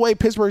 this is the way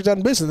Pittsburgh's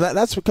done business.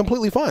 That's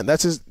completely fine.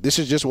 This is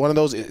just one of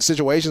those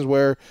situations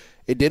where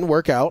it didn't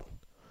work out,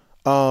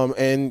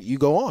 and you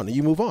go on and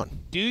you move on.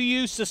 Do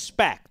you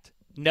suspect,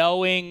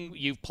 knowing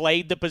you've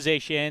played the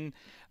position,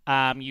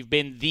 you've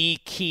been the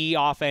key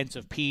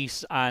offensive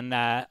piece on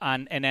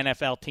an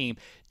NFL team,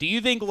 do you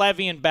think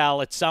Le'Veon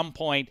Bell at some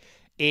point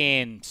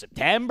in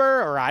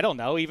September or I don't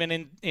know,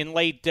 even in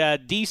late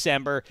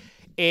December,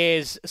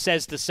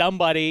 says to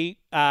somebody,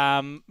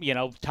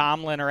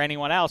 Tomlin or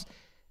anyone else,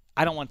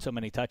 I don't want so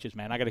many touches,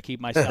 man. I got to keep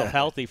myself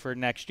healthy for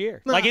next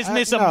year. Isn't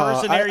this a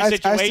mercenary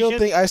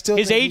situation? I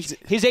still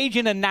think his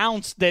agent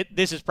announced that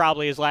this is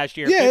probably his last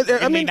year. Yeah,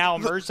 I mean, now a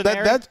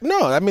mercenary. That's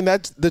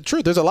the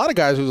truth. There's a lot of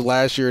guys whose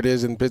last year it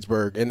is in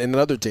Pittsburgh and in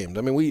other teams.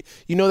 I mean,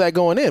 you know that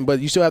going in, but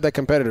you still have that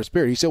competitive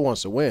spirit. He still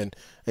wants to win,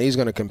 and he's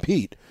going to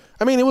compete.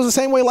 I mean, it was the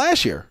same way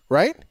last year,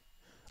 right?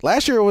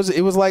 Last year it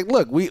was like,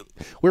 look,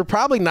 we're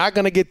probably not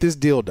going to get this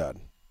deal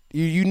done.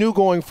 You knew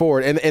going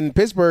forward, and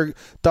Pittsburgh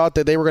thought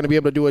that they were going to be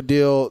able to do a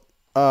deal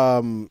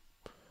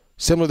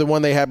similar to the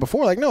one they had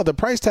before. Like, no, the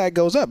price tag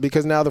goes up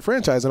because now the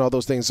franchise and all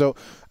those things. So,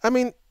 I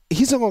mean,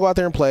 he's still going to go out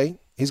there and play.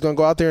 He's going to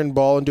go out there and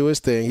ball and do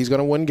his thing. He's going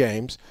to win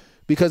games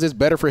because it's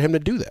better for him to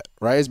do that,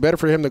 right? It's better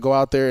for him to go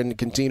out there and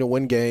continue to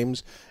win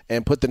games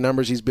and put the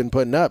numbers he's been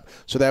putting up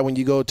so that when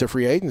you go to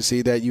free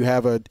agency that you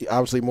have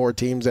obviously more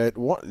teams that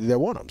want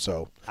him.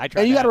 So,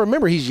 and you got to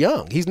remember, he's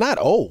young. He's not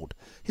old.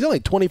 He's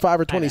only 25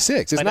 or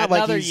 26. It's not like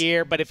another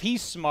year, but if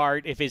he's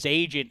smart, if his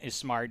agent is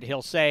smart,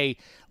 he'll say,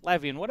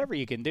 Le'Veon, whatever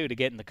you can do to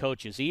get in the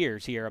coach's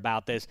ears here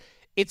about this,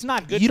 it's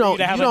not good for you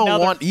to have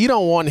another. You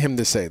don't want him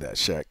to say that,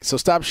 Shaq. So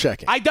stop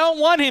checking. I don't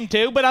want him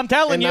to, but I'm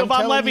telling you, if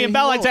I'm Le'Veon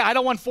Bell, I'd say I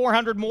don't want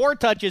 400 more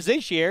touches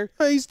this year.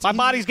 My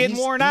body's getting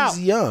worn out.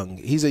 He's young.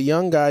 He's a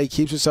young guy. He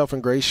keeps himself in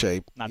great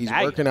shape. He's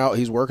working out.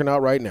 He's working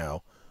out right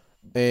now.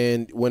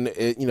 And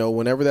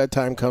whenever that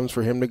time comes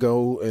for him to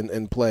go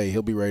and play,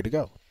 he'll be ready to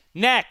go.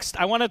 Next,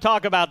 I want to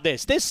talk about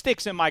this. This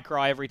sticks in my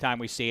craw every time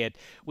we see it.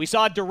 We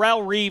saw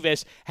Darrelle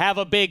Revis have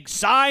a big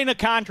sign a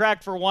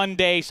contract for one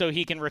day so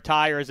he can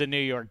retire as a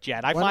New York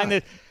Jet. I find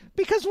that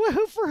because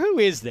for who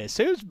is this?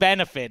 Whose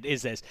benefit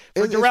is this?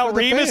 For Darrelle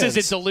Revis, is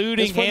it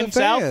deluding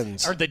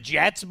himself? Are the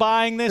Jets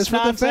buying this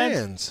nonsense? For the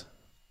fans.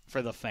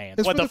 For the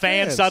fans. What, the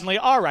fans suddenly,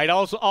 all right.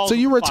 So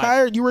you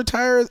retired,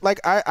 like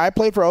I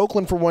played for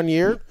Oakland for 1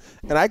 year,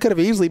 and I could have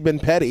easily been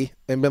petty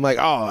and been like,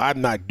 oh,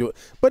 I'm not doing it.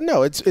 But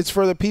no, it's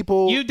for the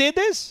people. You did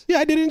this? Yeah,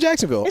 I did it in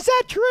Jacksonville. Is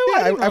that true?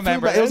 Yeah, I didn't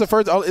remember it was it's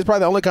probably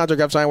the only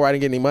contract I've signed where I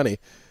didn't get any money.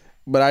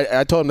 But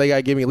I told them they got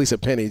to give me at least a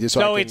penny just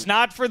so it's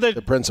not for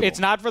the principal. It's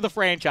not for the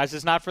franchise.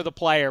 It's not for the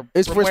player.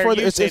 It's for the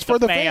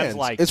fans.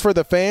 It's for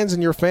the fans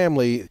and your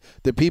family,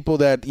 the people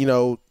that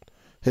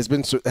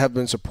have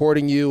been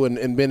supporting you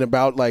and been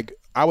about, like,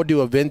 I would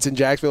do events in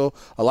Jacksonville.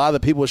 A lot of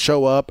the people would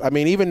show up. I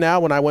mean, even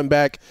now when I went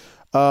back,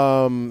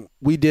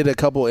 we did a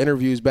couple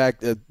interviews back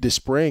this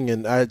spring,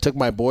 and I took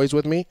my boys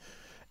with me.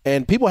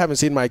 And people haven't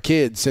seen my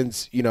kids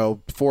since, 4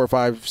 or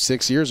 5,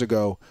 6 years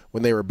ago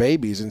when they were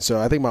babies. And so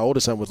I think my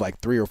oldest son was like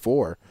 3 or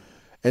 4.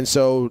 And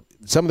so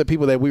some of the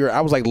people that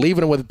I was like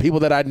leaving them with people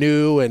that I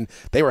knew, and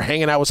they were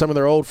hanging out with some of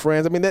their old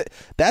friends. I mean,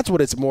 that's what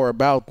it's more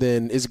about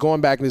than is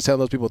going back and just telling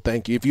those people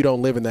thank you if you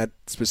don't live in that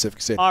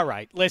specific city. All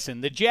right.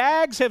 Listen, the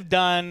Jags have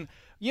done,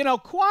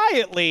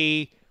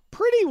 quietly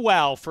pretty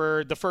well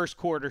for the first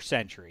quarter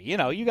century.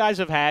 You guys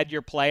have had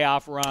your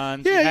playoff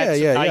runs. You've had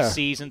some nice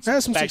seasons.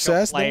 Had some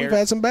success, then we've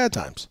had some bad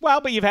times. Well,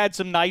 but you've had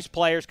some nice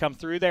players come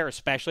through there,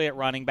 especially at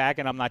running back,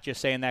 and I'm not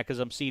just saying that because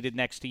I'm seated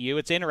next to you.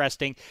 It's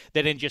interesting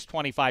that in just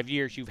 25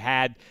 years you've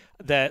had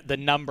the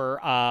number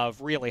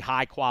of really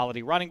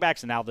high-quality running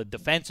backs, and now the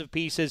defensive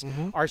pieces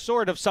are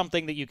sort of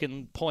something that you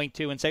can point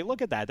to and say,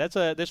 look at that.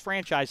 This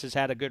franchise has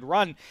had a good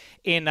run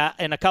in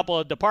a couple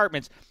of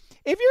departments.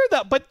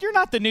 But you're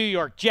not the New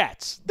York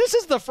Jets. This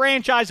is the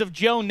franchise of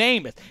Joe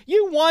Namath.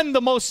 You won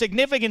the most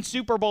significant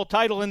Super Bowl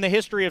title in the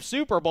history of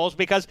Super Bowls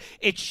because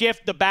it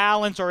shifted the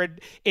balance, or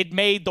it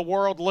made the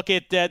world look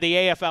at the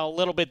AFL a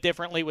little bit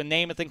differently when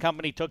Namath and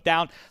company took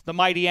down the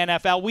mighty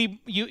NFL.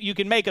 You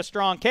can make a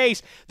strong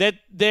case that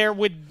there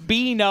would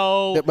be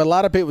no. Yeah, but a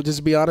lot of people, just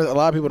to be honest, a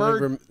lot of people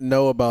never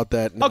know about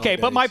that. Okay,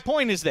 but my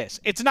point is this: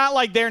 it's not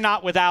like they're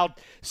not without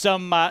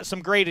some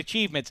great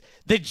achievements.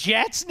 The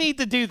Jets need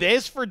to do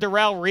this for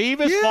Darrelle Revis.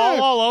 Fall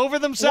all over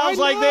themselves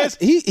like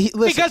this? Listen,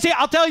 because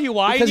I'll tell you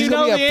why. Because he's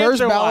going to be a first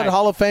ballot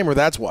Hall of Famer.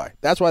 That's why.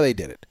 That's why they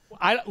did it.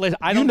 I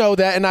don't. You know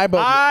that, and I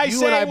both.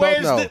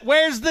 Both know.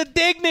 Where's the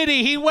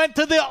dignity? He went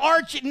to the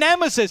arch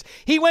nemesis.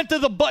 He went to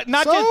the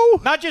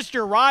not just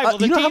your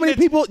rival. You know how many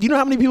people? You know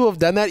how many people have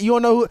done that? You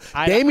don't know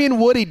who? Damian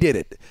Woody did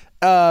it.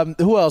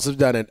 Who else has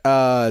done it?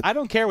 I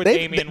don't care what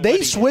Damian Woody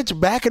They switch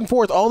back and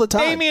forth all the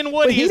time. Damian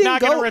Woody is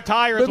not going to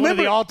retire as one of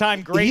the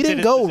all-time greats. He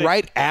didn't go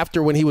right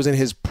after when he was in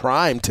his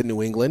prime to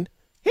New England.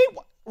 He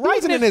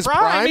wasn't in his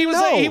prime.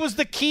 He was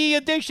the key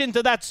addition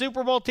to that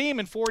Super Bowl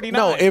team in '49.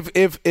 No,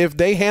 if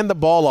they hand the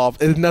ball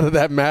off, none of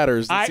that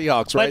matters. The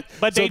Seahawks, right?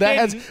 But so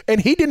and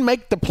he didn't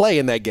make the play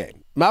in that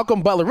game.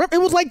 Malcolm Butler.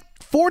 It was like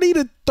 40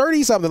 to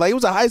 30 something. Like, it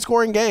was a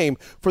high-scoring game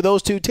for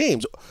those two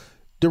teams.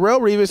 Darrelle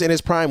Revis in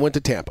his prime went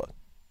to Tampa.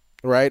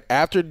 Right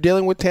after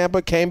dealing with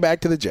Tampa, came back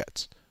to the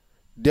Jets.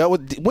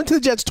 Went to the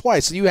Jets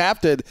twice, so you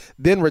have to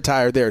then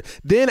retire there.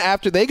 Then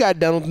after they got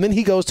done with him, then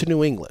he goes to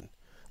New England.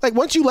 Like,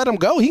 once you let him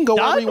go, he can go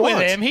wherever he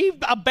wants. Him. He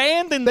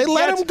abandoned the Jets. They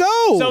let him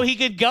go. So he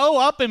could go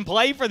up and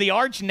play for the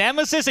arch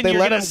nemesis, and you're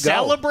going to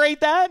celebrate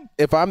that?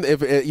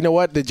 If you know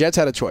what? The Jets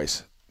had a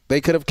choice. They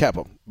could have kept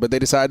him, but they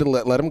decided to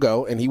let him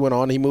go, and he went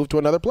on. He moved to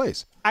another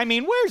place. I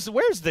mean,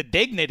 where's the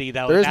dignity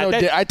though? There's no.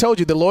 I told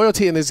you the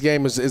loyalty in this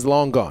game is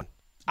long gone.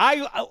 I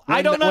don't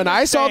understand. When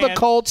I saw the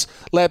Colts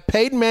let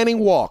Peyton Manning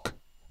walk,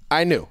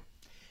 I knew.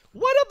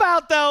 What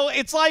about though?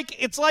 It's like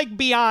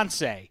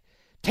Beyonce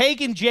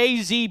taking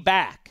Jay-Z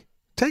back.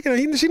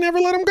 She never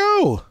let him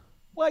go.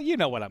 Well, you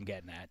know what I'm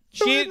getting at.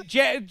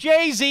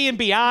 Jay-Z and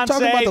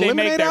Beyonce, the they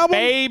make their album?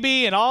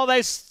 baby and all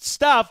this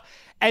stuff,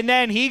 and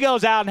then he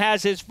goes out and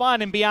has his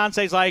fun, and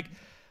Beyonce's like,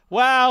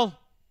 well,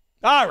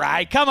 all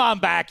right, come on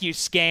back, you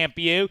scamp,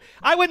 you.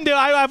 I wouldn't do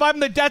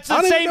that's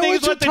the same thing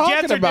as what the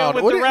Jets are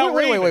doing with Darrelle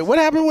Revis. Wait. What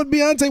happened with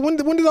Beyonce? When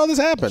did all this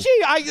happen?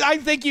 I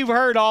think you've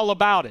heard all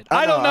about it.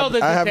 I don't know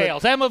the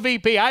details. I'm a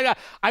VP.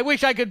 I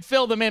wish I could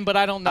fill them in, but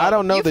I don't know. I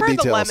don't know You've the heard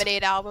details. the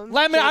Lemonade album.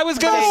 I was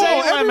going to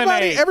say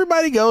Lemonade.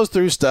 Everybody goes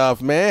through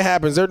stuff, man. It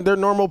happens. They're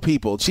normal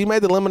people. She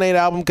made the Lemonade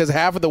album because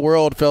half of the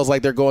world feels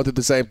like they're going through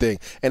the same thing,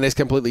 and it's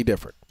completely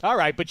different. All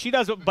right, but she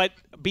doesn't. But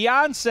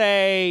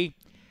Beyonce.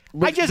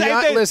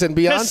 Listen,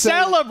 Beyonce. To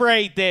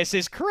celebrate this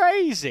is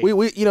crazy.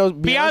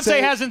 Beyonce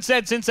hasn't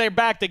said since they're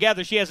back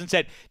together. She hasn't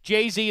said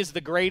Jay-Z is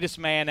the greatest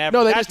man ever.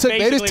 No, they just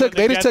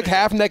took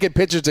half-naked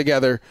pictures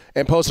together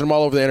and posted them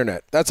all over the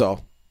internet. That's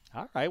all.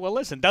 All right. Well,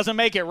 listen, doesn't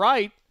make it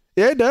right.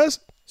 Yeah, it does.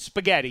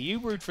 Spaghetti, you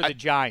root for the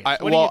Giants. What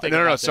do you well, think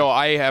no. about So this?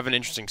 I have an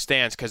interesting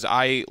stance because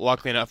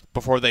luckily enough,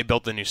 before they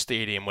built the new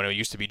stadium, when it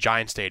used to be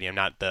Giant Stadium,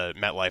 not the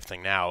MetLife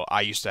thing now,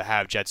 I used to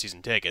have Jet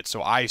season tickets.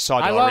 So I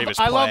saw Darrelle Revis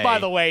play. I love, by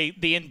the way,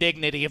 the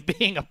indignity of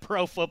being a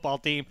pro football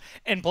team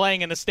and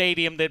playing in a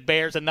stadium that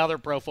bears another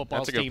pro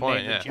football team. That's a good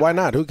point, named the Why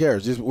not? Who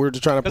cares? We're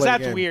just trying to play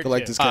that's the game, weird,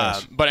 collect too. this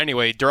cash. But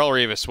anyway, Darrelle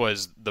Revis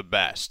was the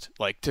best.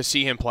 Like, to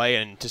see him play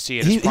and to see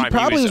in his He prime,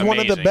 probably was is one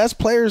of the amazing. best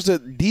players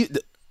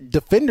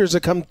defenders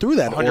that come through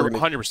that.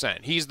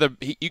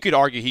 100%. You could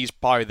argue he's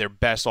probably their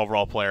best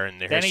overall player in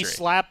their Then history. he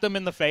slapped him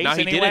in the face. No,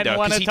 and he didn't,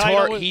 though,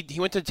 because he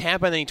went to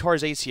Tampa and then he tore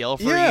his ACL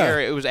for a year.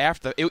 It was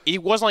after.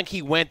 It wasn't like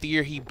he went the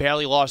year he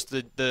barely lost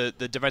the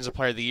Defensive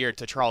Player of the Year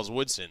to Charles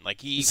Woodson.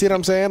 Like you see what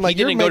I'm saying? Like,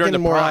 he didn't you're go during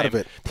making the more prime. out of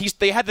it.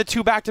 They had the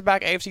 2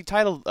 back-to-back AFC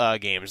title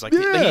games. Like he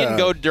didn't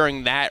go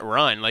during that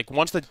run. Like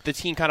once the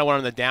team kind of went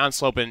on the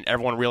downslope and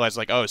everyone realized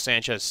like, oh,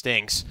 Sanchez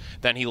stinks.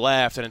 Then he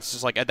left, and it's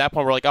just like at that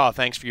point we're like, oh,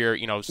 thanks for your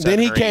 7 Then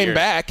he or 8 came years.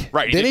 back.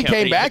 Right. Then he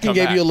came back and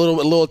gave you a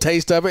little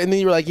taste of it, and then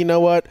you were like, you know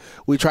what?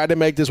 We tried to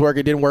make this work.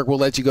 It didn't work. We'll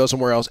let you go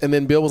somewhere else. And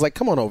then Bill was like,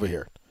 come on over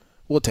here.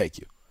 We'll take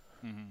you.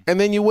 Mm-hmm. And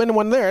then you win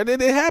one there.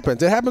 It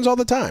happens. It happens all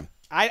the time.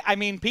 I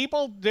mean,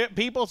 people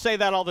say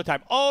that all the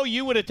time. Oh,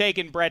 you would have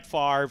taken Brett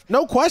Favre.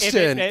 No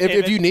question.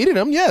 If you needed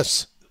him,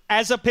 yes.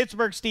 As a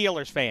Pittsburgh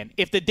Steelers fan,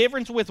 if the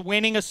difference with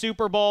winning a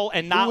Super Bowl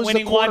and not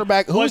winning one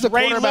who was the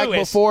quarterback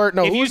before?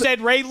 No, if you said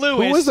Ray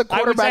Lewis, who was the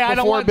quarterback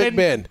before Big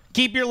Ben?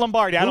 Keep your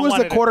Lombardi. Who was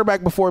the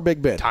quarterback before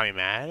Big Ben? Tommy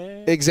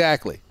Madden.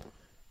 Exactly.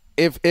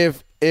 If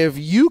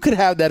you could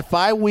have that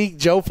 5-week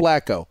Joe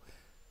Flacco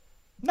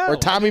or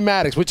Tommy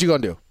Maddox, what you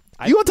gonna do?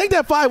 You gonna take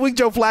that 5-week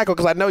Joe Flacco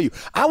because I know you.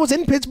 I was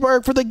in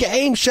Pittsburgh for the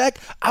game, Shaq.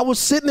 I was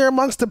sitting there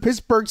amongst the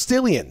Pittsburgh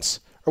Steelians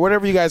or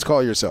whatever you guys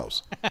call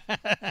yourselves,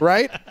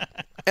 right?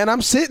 And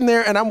I'm sitting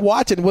there and I'm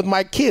watching with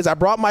my kids. I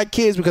brought my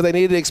kids because they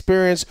needed to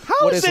experience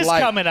what it's like. How is this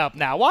coming up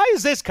now? Why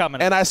is this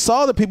coming up? And I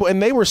saw the people,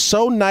 and they were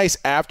so nice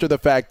after the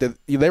fact that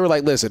they were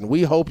like, listen,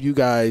 we hope you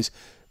guys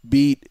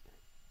beat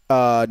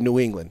New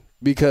England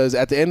because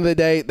at the end of the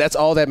day, that's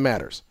all that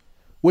matters,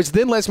 which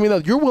then lets me know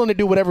you're willing to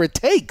do whatever it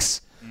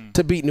takes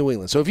to beat New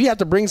England. So if you have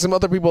to bring some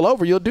other people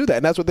over, you'll do that.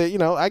 And that's what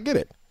I get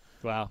it.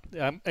 Wow.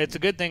 It's a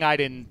good thing I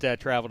didn't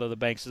travel to the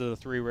banks of the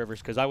Three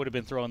Rivers because I would have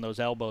been throwing those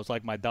elbows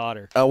like my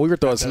daughter. Oh, we were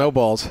throwing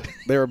snowballs.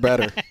 They were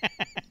better.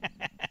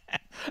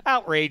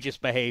 Outrageous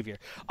behavior.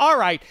 All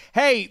right.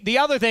 Hey, the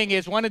other thing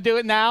is, want to do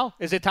it now?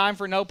 Is it time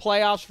for no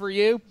playoffs for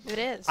you? It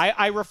is.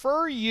 I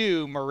refer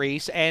you,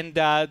 Maurice, and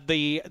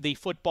the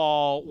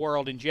football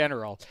world in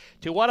general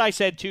to what I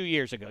said 2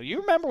 years ago. You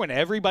remember when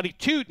everybody,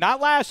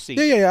 not last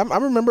season. Yeah. I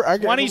remember.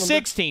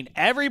 2016,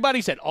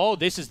 everybody said, oh,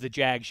 this is the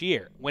Jags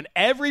year. When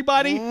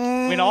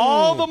when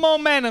all the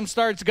momentum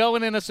starts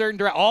going in a certain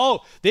direction,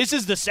 oh, this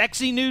is the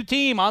sexy new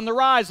team on the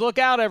rise. Look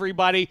out,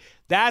 everybody.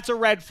 That's a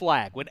red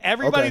flag. When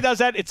everybody does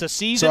that, it's a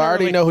season. So I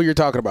already know who you're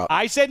talking about.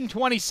 I said in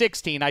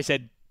 2016, I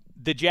said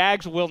the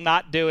Jags will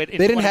not do it. They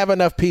didn't have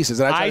enough pieces.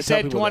 And I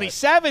said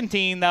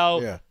 2017,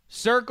 though,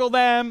 circle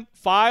them,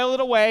 file it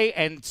away,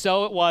 and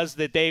so it was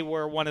that they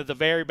were one of the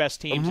very best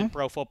teams in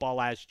pro football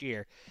last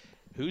year.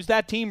 Who's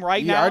that team now?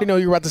 I already know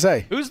what you're about to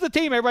say. Who's the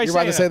team? Everybody's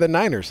You're about to say the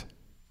Niners.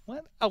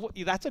 What? Oh,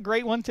 that's a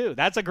great one, too.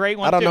 I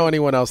don't know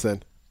anyone else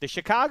then. The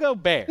Chicago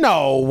Bears.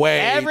 No way.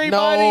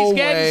 Everybody's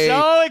getting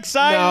so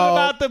excited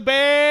about the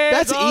Bears.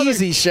 That's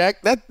easy, Shaq.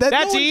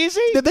 That's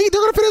easy? They're going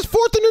to finish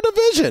fourth in their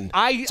division.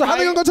 So how are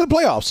they going to go to the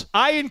playoffs?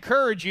 I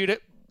encourage you to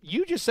 –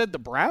 you just said the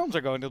Browns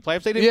are going to the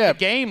playoffs. They didn't win a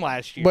game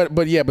last year.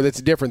 But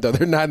it's different, though.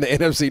 They're not in the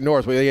NFC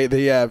North.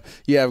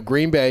 You have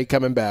Green Bay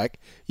coming back.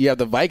 You have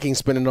the Vikings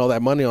spending all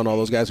that money on all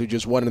those guys who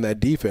just won in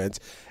that defense.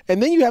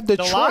 And then you have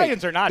Detroit. The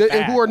Lions are not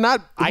bad. Who are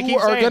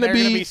going to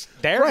be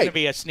they're going to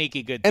be a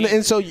sneaky good team.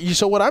 And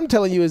so what I'm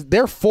telling you is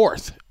they're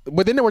fourth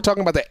But then we're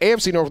talking about the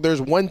AFC North. There's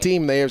one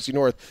team in the AFC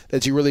North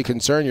that you really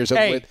concern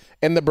yourself with,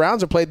 and the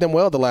Browns have played them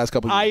well the last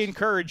couple of years. I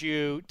encourage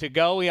you to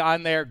go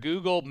on there,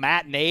 Google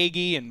Matt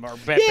Nagy and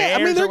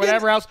Bears or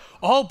whatever else.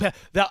 Oh,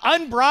 the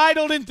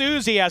unbridled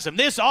enthusiasm.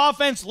 This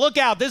offense, look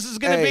out. This is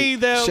going to be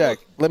the – Shaq,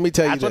 let me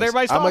tell you this. That's what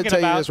everybody's talking about. I'm going to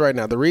tell you this right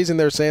now. The reason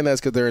they're saying that is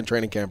because they're in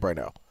training camp right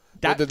now.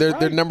 They're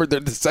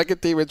the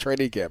second team in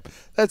training camp.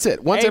 That's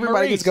it. Once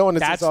everybody gets going,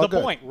 it's all good. That's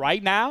the point.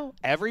 Right now,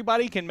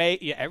 everybody gets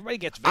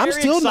very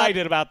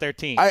excited about their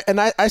team.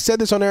 I said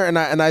this on air, and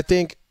I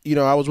think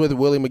I was with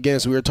Willie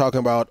McGinnis. We were talking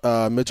about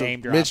Mitch.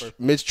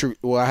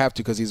 Well, I have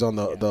to because he's on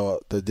the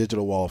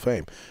Digital Wall of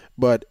Fame.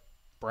 But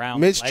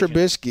Mitch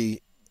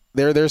Trubisky,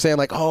 they're saying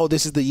like, oh,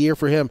 this is the year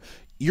for him.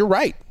 You're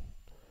right.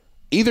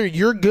 Either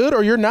you're good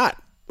or you're not.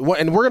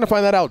 And we're going to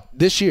find that out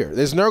this year.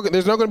 There's no going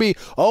to be,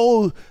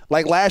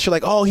 like last year,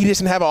 like, he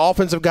doesn't have an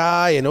offensive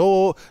guy. And,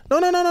 no.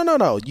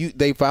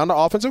 They found an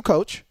offensive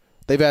coach.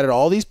 They've added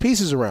all these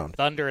pieces around.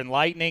 Thunder and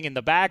lightning in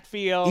the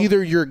backfield.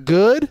 Either you're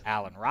good.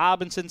 Allen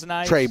Robinson's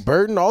nice. Trey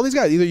Burton, all these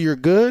guys. Either you're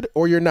good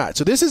or you're not.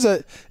 So this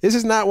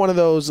is not one of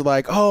those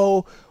like,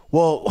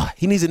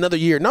 he needs another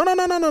year.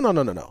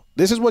 No.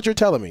 This is what you're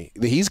telling me.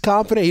 He's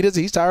confident.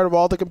 He's tired of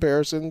all the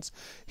comparisons.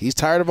 He's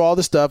tired of all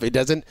the stuff. He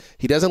doesn't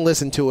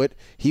listen to it.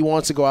 He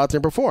wants to go out there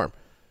and perform.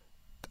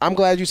 I'm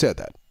glad you said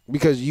that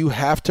because you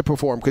have to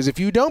perform. Because if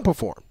you don't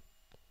perform,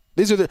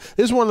 this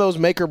is one of those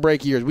make or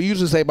break years. We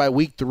usually say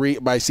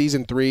by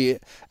season 3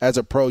 as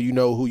a pro, you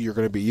know who you're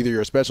going to be. Either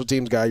you're a special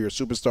teams guy, you're a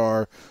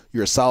superstar,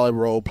 you're a solid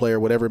role player,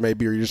 whatever it may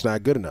be, or you're just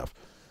not good enough.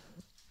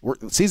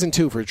 Season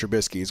 2 for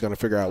Trubisky is going to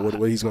figure out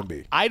what he's going to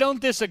be. I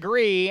don't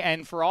disagree,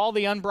 and for all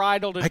the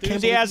unbridled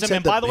enthusiasm,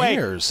 and by the way,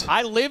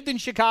 I lived in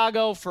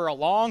Chicago for a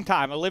long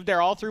time. I lived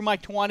there all through my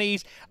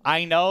 20s.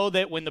 I know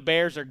that when the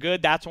Bears are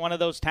good, that's one of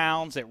those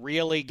towns that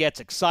really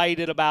gets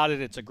excited about it.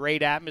 It's a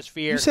great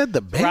atmosphere. You said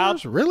the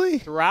Bears? Really?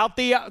 Throughout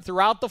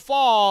the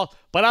fall,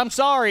 but I'm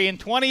sorry, in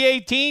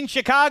 2018,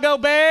 Chicago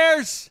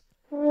Bears,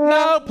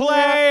 no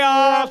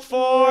playoff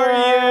for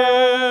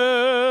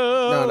you.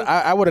 No,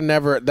 I would have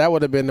never. That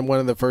would have been one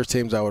of the first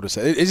teams I would have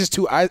said. It's just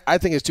too. I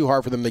think it's too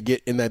hard for them to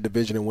get in that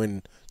division and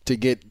win to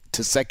get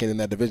to second in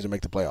that division to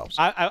make the playoffs.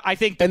 I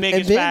think the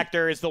biggest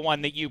factor is the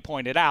one that you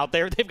pointed out.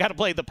 They've got to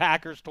play the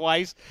Packers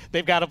twice.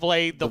 They've got to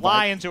play the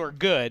Lions, who are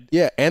good.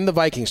 Yeah, and the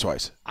Vikings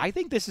twice. I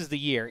think this is the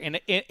year. In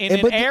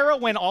an era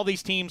when all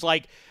these teams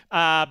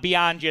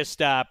beyond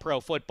just pro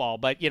football,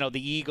 but the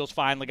Eagles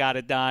finally got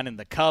it done, and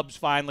the Cubs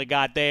finally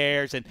got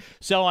theirs, and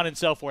so on and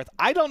so forth.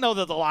 I don't know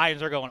that the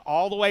Lions are going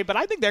all the way, but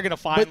I think they're going to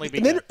finally be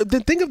good.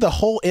 Then think of the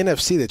whole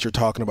NFC that you're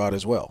talking about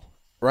as well.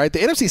 Right, the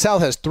NFC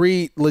South has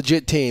 3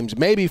 legit teams,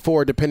 maybe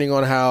 4, depending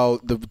on how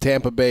the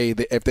Tampa Bay,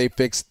 if they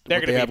fix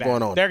what they have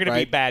going on. They're going to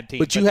be bad teams,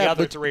 but the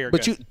other 3 are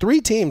good. But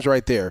 3 teams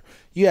right there.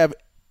 You have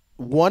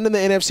 1 in the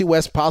NFC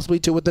West,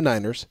 possibly 2 with the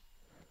Niners,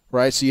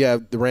 right? So you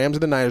have the Rams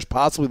and the Niners,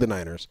 possibly the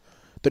Niners.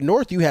 The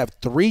North, you have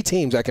 3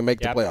 teams that can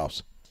make the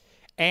playoffs.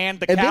 And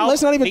then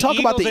let's not even talk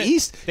about the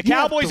East. The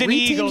Cowboys and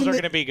Eagles are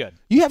going to be good.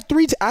 You have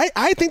 3.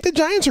 I think the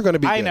Giants are going to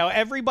be good. I know.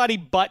 Everybody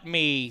but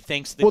me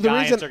thinks the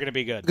Giants are going to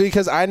be good.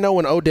 Because I know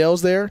when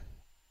Odell's there,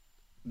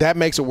 that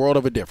makes a world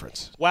of a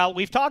difference. Well,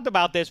 we've talked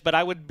about this, but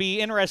I would be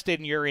interested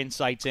in your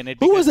insights in it.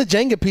 Who was the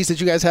Jenga piece that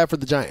you guys have for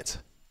the Giants?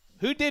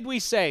 Who did we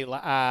say?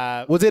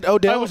 Was it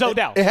Odell? It was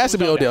Odell. It has to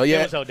be Odell.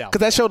 Yeah, it was Odell. Because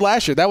that showed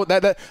last year.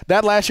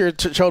 That last year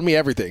showed me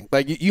everything.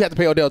 Like you have to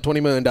pay Odell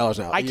 $20 million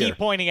now. I keep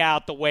pointing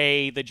out the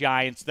way the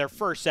Giants, their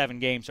first 7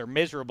 games are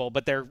miserable,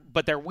 but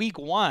their week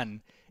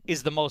 1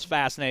 is the most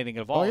fascinating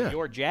of all.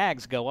 Your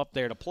Jags go up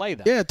there to play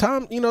them. Yeah,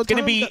 Tom. It's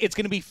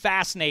going to be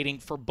fascinating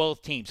for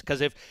both teams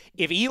because if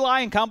Eli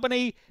and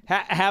company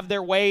have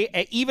their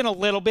way even a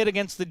little bit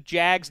against the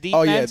Jags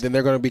defense, then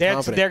they're going to be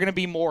confident. They're going to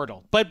be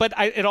mortal. But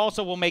it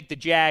also will make the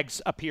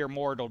Jags appear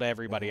mortal to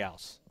everybody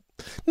else.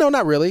 No,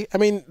 not really. I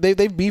mean,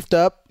 they've beefed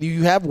up.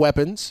 You have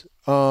weapons.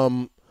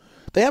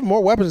 They have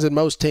more weapons than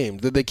most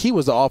teams. The key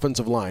was the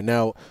offensive line.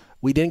 Now,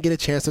 we didn't get a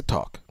chance to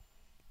talk,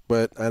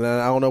 and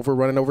I don't know if we're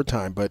running over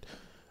time, but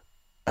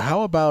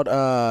how about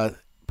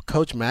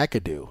Coach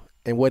McAdoo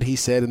and what he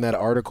said in that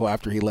article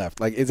after he left?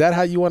 Like, is that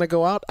how you want to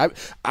go out?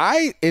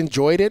 I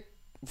enjoyed it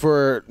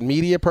for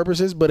media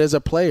purposes, but as a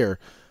player,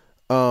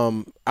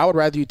 I would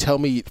rather you tell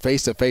me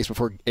face to face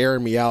before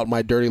airing me out,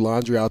 my dirty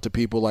laundry out to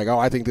people like, oh,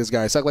 I think this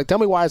guy sucked. Like, tell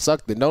me why I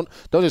sucked. Then don't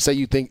just say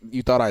you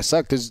thought I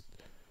sucked. Because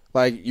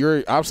like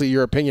your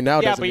opinion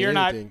now doesn't mean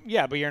anything.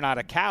 But you're not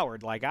a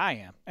coward like I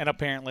am, and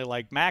apparently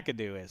like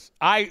McAdoo is.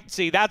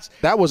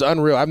 That was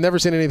unreal. I've never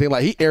seen anything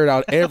like he aired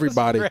out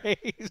everybody.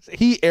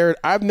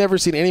 I've never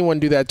seen anyone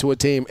do that to a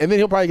team, and then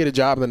he'll probably get a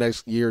job in the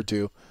next year or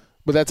two.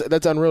 But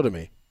that's unreal to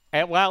me.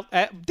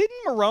 Didn't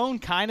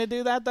Marrone kind of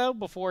do that though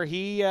before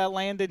he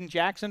landed in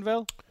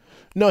Jacksonville?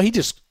 No,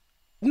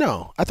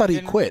 I thought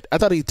he quit. I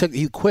thought he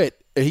quit.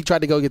 He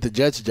tried to go get the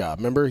Jets job.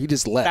 Remember, he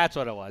just left. That's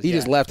what it was. He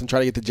just left and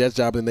tried to get the Jets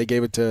job, and they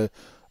gave it to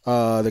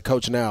the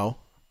coach now,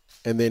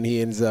 and then he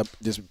ends up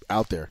just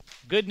out there.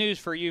 Good news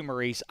for you,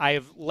 Maurice. I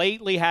have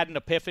lately had an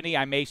epiphany.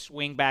 I may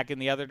swing back in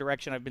the other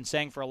direction. I've been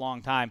saying for a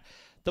long time.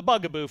 the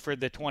bugaboo for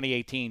the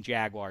 2018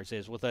 Jaguars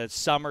is, with a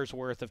summer's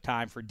worth of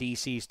time for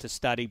DCs to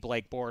study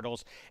Blake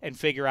Bortles and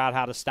figure out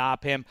how to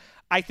stop him,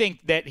 I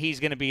think that he's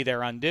going to be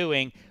their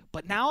undoing.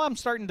 But now I'm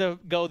starting to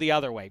go the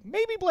other way.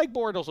 Maybe Blake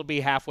Bortles will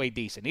be halfway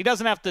decent. He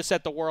doesn't have to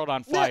set the world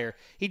on fire.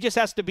 He just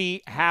has to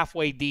be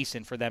halfway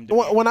decent for them to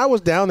When I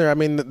was down there, I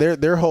mean,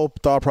 their whole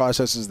thought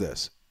process is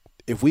this.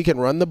 If we can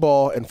run the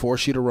ball and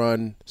force you to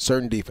run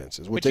certain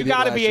defenses, which but you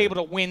got to be able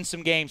to win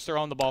some games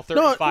throwing the ball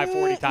 35,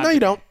 40 times. No, you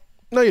don't.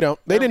 No, you don't.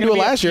 They didn't do it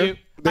last year.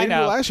 They didn't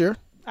do it last year.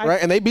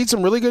 Right, and they beat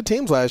some really good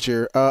teams last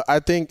year. I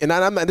think, and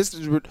I'm not. This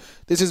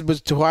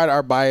is to hide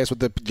our bias with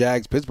the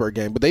Jags Pittsburgh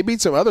game, but they beat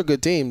some other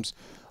good teams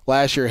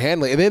last year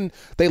handling, and then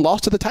they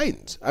lost to the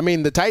Titans. I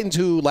mean, the Titans,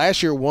 who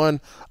last year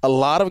won a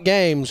lot of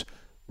games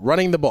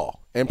running the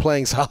ball and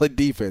playing solid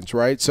defense.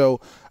 Right, so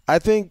I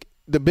think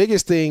the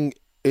biggest thing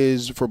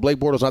is for Blake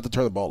Bortles not to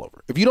turn the ball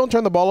over. If you don't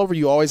turn the ball over,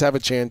 you always have a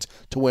chance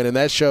to win, and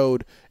that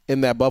showed in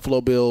that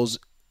Buffalo Bills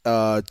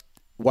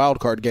wild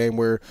card game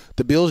where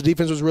the Bills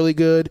defense was really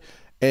good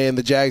and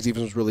the Jags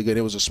defense was really good.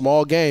 It was a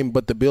small game,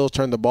 but the Bills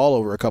turned the ball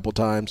over a couple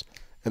times,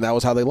 and that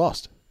was how they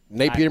lost.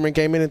 Nate Peterman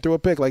came in and threw a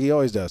pick like he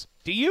always does.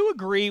 Do you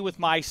agree with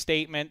my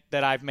statement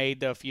that I've made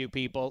to a few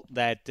people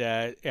that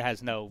it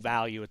has no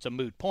value? It's a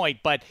moot point.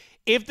 But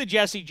if the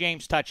Jesse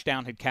James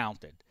touchdown had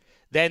counted,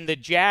 then the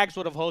Jags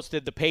would have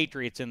hosted the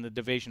Patriots in the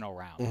divisional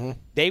round. Mm-hmm.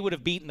 They would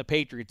have beaten the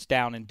Patriots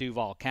down in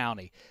Duval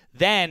County.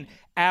 Then,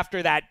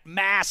 after that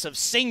massive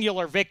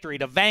singular victory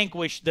to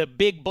vanquish the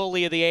big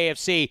bully of the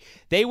AFC,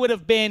 they would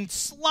have been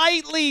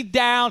slightly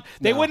down.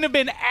 They wouldn't have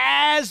been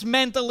as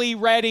mentally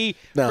ready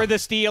for the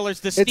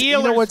Steelers. The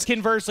Steelers,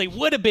 conversely,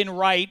 would have been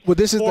right for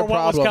what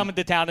was coming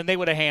to town, and they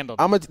would have handled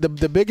it.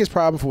 The biggest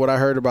problem for what I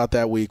heard about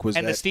that week was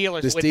that the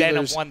Steelers would then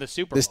have won the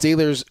Super Bowl. The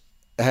Steelers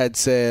had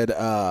said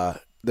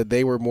that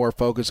they were more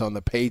focused on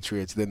the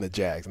Patriots than the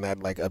Jags, and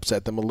that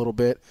upset them a little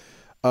bit.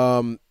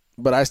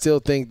 But I still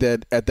think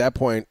that at that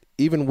point,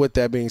 even with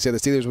that being said, the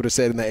Steelers would have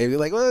said in the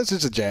AFC, well, it's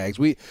just the Jags.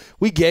 We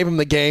gave them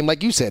the game,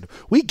 like you said.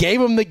 We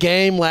gave them the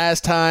game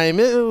last time,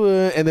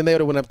 and then they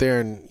would have went up there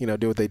and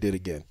do what they did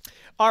again.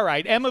 All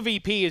right, Emma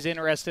VP is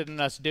interested in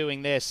us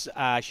doing this.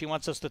 She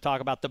wants us to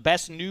talk about the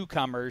best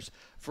newcomers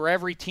for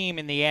every team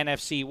in the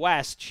NFC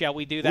West. Shall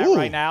we do that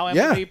right now,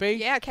 Emma VP?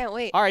 Yeah, can't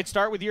wait. All right,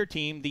 start with your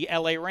team, the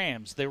LA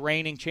Rams, the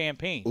reigning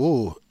champions.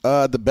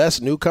 The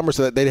best newcomers,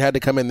 so that they had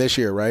to come in this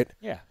year, right?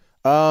 Yeah.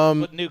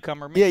 What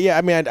newcomer means? Yeah.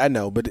 I mean, I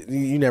know, but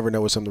you never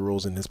know what some of the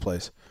rules in this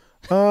place.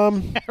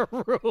 Rules.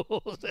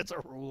 That's a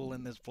rule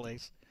in this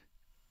place.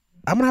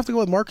 I'm gonna have to go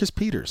with Marcus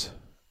Peters.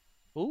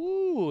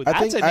 Ooh, that's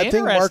an interesting one. I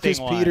think Marcus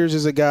Peters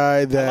is a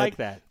guy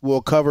that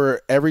will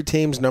cover every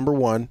team's number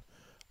one,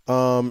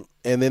 and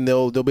then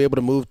they'll be able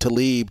to move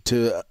Talib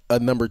to a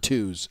number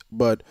twos.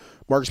 But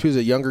Marcus Peters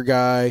is a younger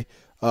guy,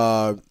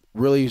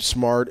 really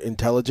smart,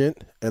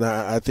 intelligent, and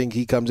I think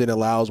he comes in and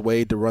allows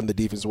Wade to run the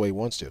defense the way he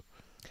wants to.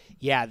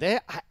 Yeah,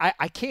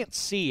 I can't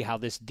see how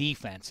this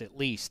defense at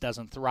least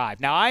doesn't thrive.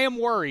 Now I am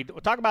worried. We'll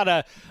talk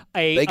about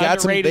they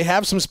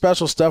have some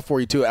special stuff for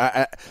you too.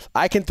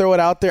 I can throw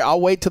it out there.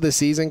 I'll wait till the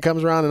season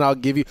comes around and I'll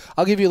give you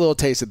a little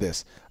taste of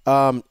this.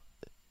 The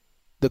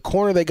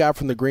corner they got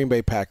from the Green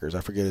Bay Packers, I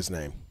forget his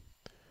name.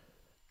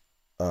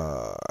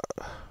 No,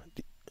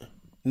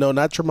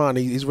 not Tremont.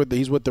 He's with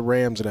the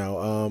Rams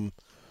now.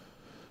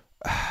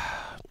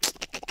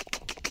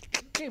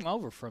 Came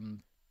over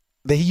from.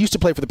 He used to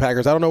play for the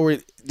Packers. I don't know where.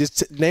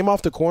 Just name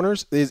off the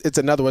corners. It's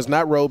another one. It's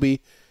not Roby.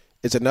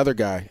 It's another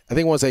guy. I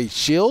think it was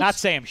Shields. Not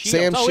Sam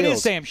Shields. It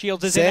is Sam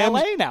Shields. Is in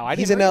L.A. now. I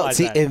didn't realize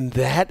that. And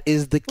that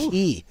is the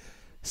key.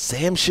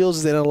 Sam Shields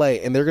is in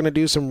L.A., and they're going to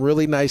do some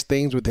really nice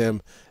things with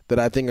him that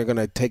I think are going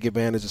to take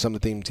advantage of some of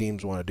the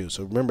teams want to do.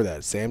 So remember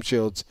that. Sam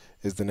Shields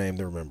is the name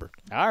to remember.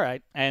 All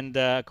right. And,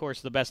 of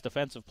course, the best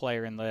defensive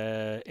player in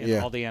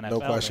all the NFL no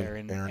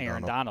question. there,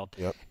 Aaron Donald.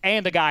 Yep.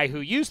 And the guy who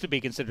used to be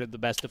considered the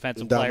best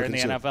defensive player in the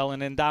NFL,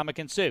 and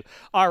Ndamukong Suh.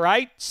 All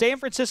right. San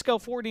Francisco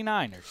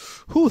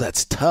 49ers. Ooh,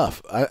 that's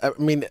tough. I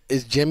mean,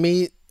 is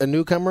Jimmy a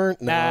newcomer?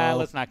 No. Nah,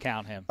 let's not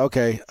count him.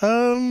 Okay.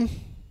 I'm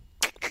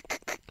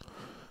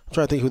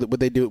trying to think what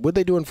they do. What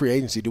they do in free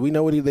agency? Do we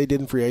know what they did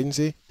in free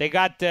agency? They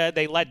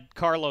let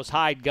Carlos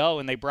Hyde go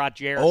and they brought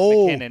Jerick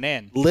McKinnon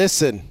in.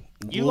 Listen,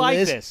 like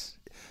this.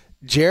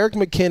 Jerick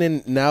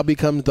McKinnon now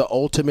becomes the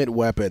ultimate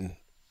weapon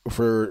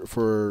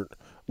for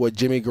what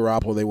Jimmy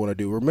Garoppolo they want to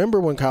do. Remember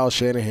when Kyle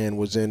Shanahan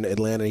was in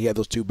Atlanta? He had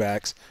those two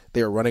backs.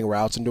 They were running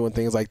routes and doing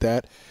things like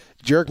that.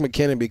 Jerick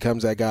McKinnon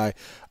becomes that guy.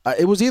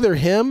 It was either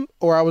him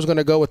or I was going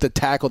to go with the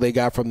tackle they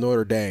got from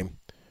Notre Dame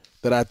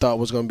that I thought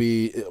was going to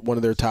be one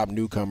of their top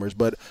newcomers.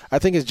 But I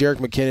think it's Jerick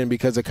McKinnon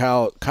because of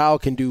Kyle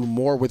can do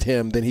more with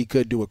him than he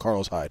could do with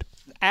Carlos Hyde.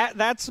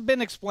 That's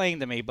been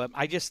explained to me, but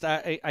I guess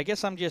I've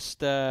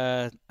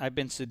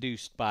been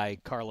seduced by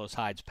Carlos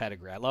Hyde's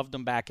pedigree. I loved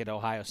him back at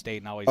Ohio State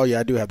and always. Oh yeah,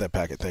 I do have that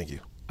packet. Thank you.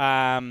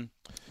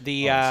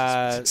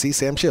 See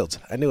Sam Shields.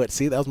 I knew it.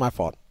 See, that was my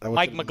fault.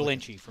 Mike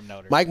McGlinchey from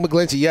Notre Dame. Mike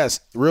McGlinchey,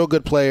 yes, real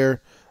good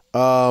player.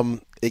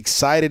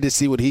 Excited to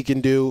see what he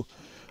can do.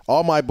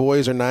 All my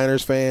boys are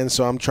Niners fans,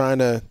 so I'm trying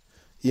to,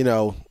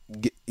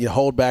 you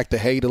hold back the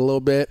hate a little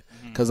bit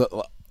because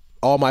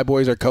all my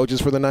boys are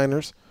coaches for the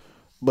Niners.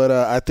 But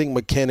I think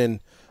McKinnon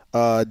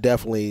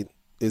definitely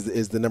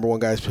is the number one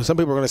guy. Some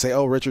people are going to say,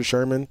 "Oh, Richard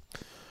Sherman."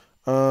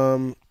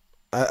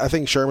 I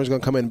think Sherman's going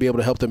to come in and be able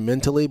to help them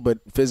mentally, but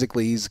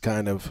physically he's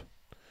kind of.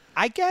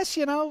 I guess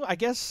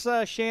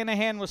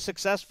Shanahan was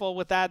successful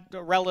with that,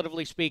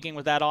 relatively speaking,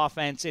 with that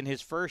offense in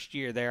his first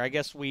year there. I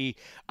guess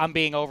I'm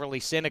being overly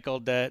cynical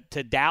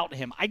to doubt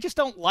him. I just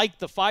don't like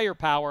the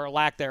firepower or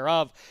lack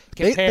thereof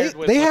compared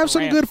with they have the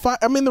some Rams. good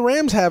I mean, the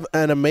Rams have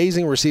an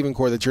amazing receiving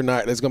core that's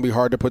going to be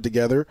hard to put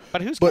together.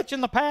 But who's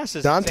catching the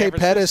passes? Dante in San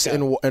Pettis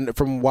Francisco? and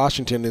from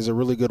Washington is a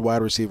really good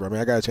wide receiver. I mean,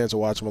 I got a chance to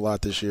watch him a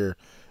lot this year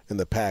in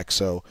the pack,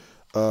 so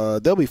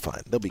they'll be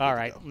fine. They'll be good All to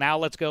right. go. Now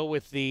let's go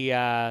with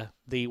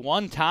the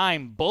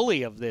one-time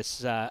bully of this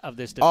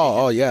division.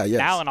 Oh yeah, yes.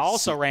 Now and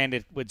also ran,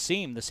 it would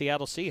seem, the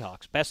Seattle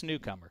Seahawks, best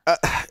newcomer.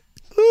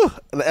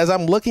 As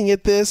I'm looking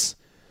at this,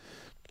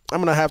 I'm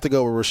going to have to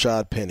go with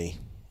Rashad Penny.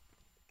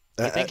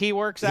 You think he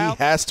works out?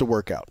 He has to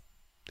work out.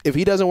 If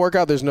he doesn't work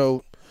out, there's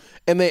no.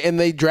 And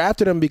they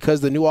drafted him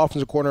because the new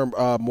offensive corner,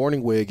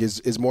 Morningwig,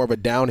 is more of a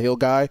downhill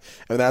guy,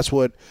 and that's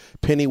what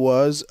Penny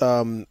was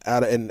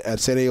at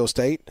San Diego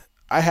State.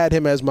 I had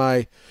him as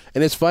my,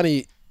 and it's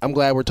funny. I'm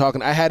glad we're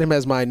talking. I had him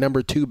as my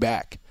number 2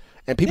 back,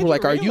 and people were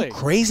like, "Are you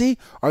crazy?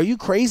 Are you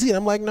crazy?" And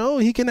I'm like, "No,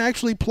 he can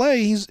actually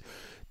play." He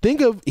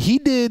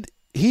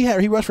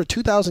rushed for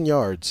 2,000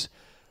 yards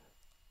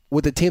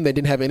with a team that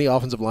didn't have any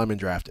offensive linemen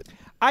drafted.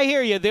 I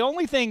hear you. The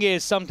only thing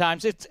is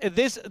sometimes the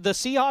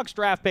Seahawks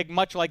draft pick,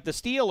 much like the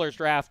Steelers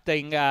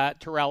drafting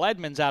Terrell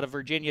Edmonds out of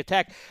Virginia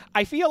Tech.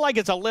 I feel like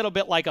it's a little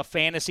bit like a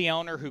fantasy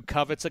owner who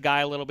covets a guy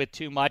a little bit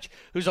too much,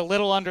 who's a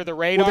little under the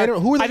radar.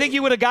 I think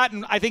you would have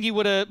gotten. I think you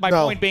would have. My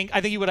point being,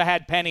 I think you would have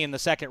had Penny in the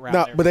second round.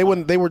 No, there. but they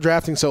wouldn't. They were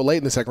drafting so late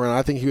in the second round.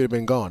 I think he would have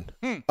been gone.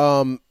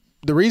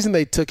 The reason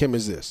they took him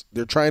is this: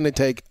 they're trying to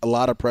take a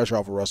lot of pressure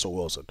off of Russell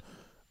Wilson.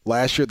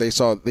 Last year, they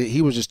saw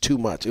he was just too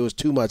much. It was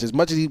too much. As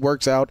much as he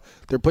works out,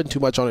 they're putting too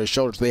much on his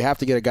shoulders. So they have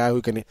to get a guy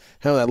who can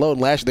handle that load.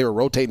 And last year, they were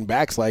rotating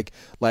backs like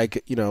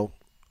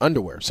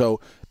underwear. So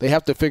they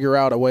have to figure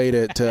out a way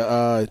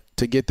to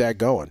get that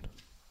going.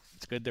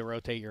 It's good to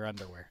rotate your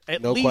underwear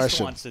at No least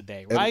question. once a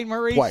day, right,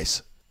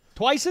 Maurice?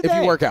 Twice a day. if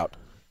you work out.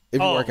 If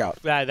you work out.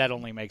 That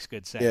only makes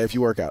good sense. Yeah, if you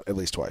work out at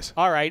least twice.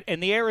 All right,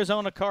 and the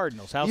Arizona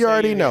Cardinals. You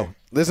already know.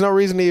 There's no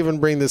reason to even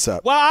bring this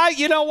up. Well,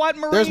 you know what,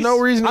 Maurice? There's no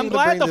reason I'm even to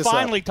glad bring to this up.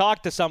 finally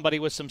talk to somebody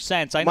with some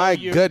sense. I know My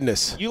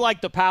goodness. You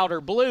like the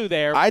powder blue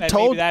there. I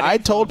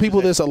told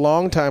people this a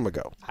long time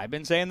ago. I've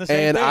been saying the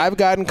same and thing. I've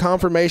gotten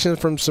confirmation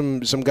from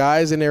some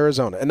guys in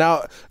Arizona. And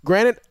now,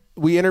 granted,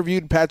 we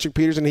interviewed Patrick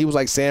Peterson. He was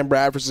like, Sam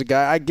Bradford's a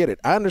guy. I get it.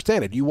 I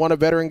understand it. You want a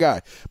veteran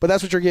guy. But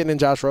that's what you're getting in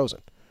Josh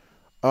Rosen.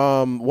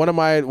 One of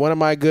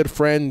my good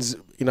friends,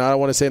 I don't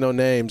want to say no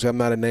names. I'm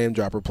not a name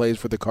dropper. Plays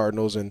for the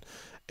Cardinals, and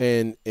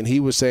he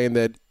was saying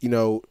that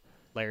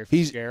Larry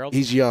Fitzgerald.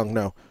 He's young.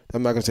 No,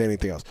 I'm not going to say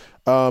anything else.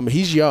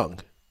 He's young,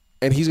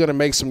 and he's going to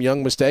make some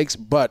young mistakes.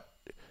 But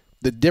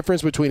the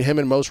difference between him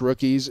and most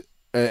rookies,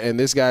 and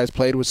this guy has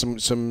played with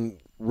some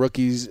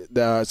rookies,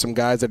 some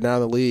guys that are now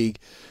in the league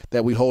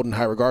that we hold in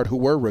high regard who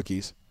were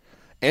rookies,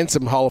 and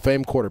some Hall of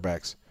Fame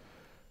quarterbacks.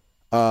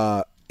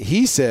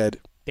 He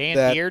said Dan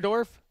that,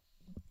 Dierdorf.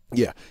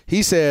 Yeah,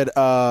 he said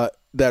that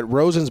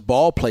Rosen's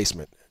ball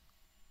placement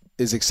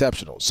is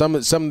exceptional. Some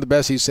of the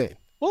best he's seen.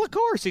 Well, of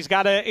course, he's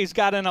got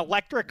an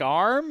electric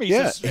arm.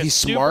 He's he's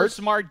super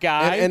smart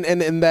guy,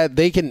 and that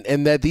they can,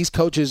 and that these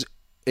coaches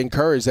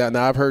encourage that.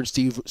 Now I've heard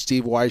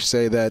Steve Weiss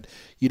say that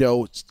he's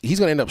going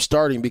to end up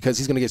starting because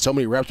he's going to get so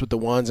many reps with the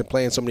ones and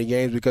playing so many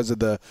games because of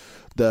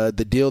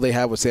the deal they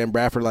have with Sam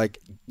Bradford, like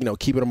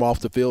keeping him off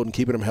the field and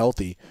keeping him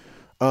healthy.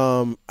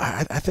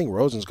 I think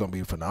Rosen's going to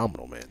be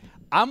phenomenal, man.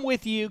 I'm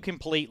with you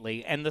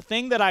completely. And the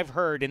thing that I've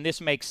heard, and this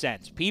makes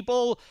sense,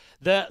 people,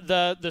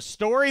 the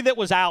story that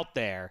was out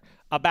there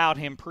about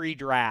him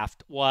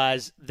pre-draft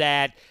was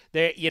that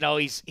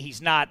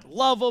he's not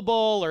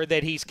lovable or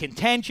that he's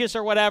contentious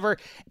or whatever.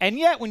 And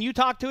yet when you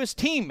talk to his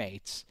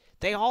teammates,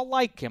 they all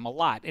like him a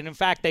lot. And in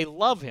fact, they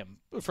love him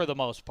for the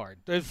most part.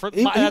 He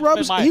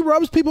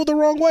rubs people the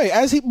wrong way.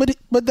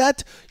 But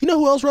that,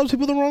 who else rubs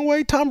people the wrong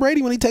way? Tom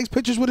Brady when he takes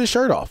pictures with his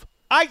shirt off.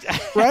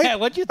 Right?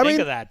 What'd you think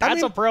of that?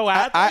 That's a pro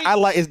athlete. I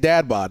like his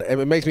dad bod,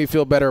 and it makes me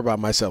feel better about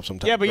myself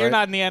sometimes. Yeah, but you're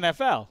not in the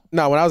NFL.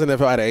 No, when I was in the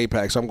NFL, I had an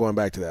 8-pack, so I'm going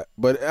back to that.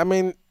 But I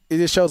mean, it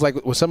just shows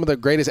like with some of the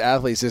greatest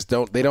athletes,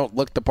 they don't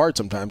look the part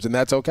sometimes, and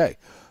that's okay.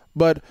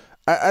 But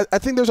I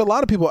think there's a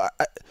lot of people.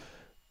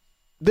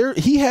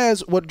 He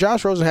has what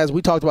Josh Rosen has.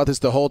 We talked about this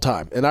the whole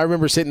time, and I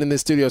remember sitting in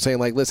this studio saying,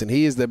 like, listen,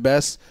 he is the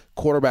best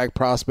quarterback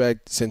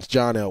prospect since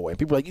John Elway.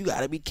 People are like, you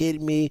got to be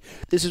kidding me.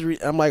 This is.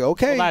 I'm like,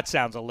 okay. Well, that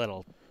sounds a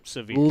little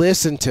severe.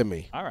 Listen to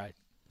me. All right.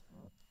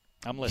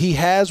 I'm listening. He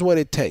has what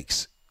it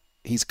takes.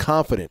 He's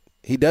confident.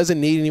 He doesn't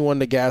need anyone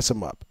to gas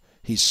him up.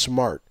 He's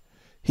smart.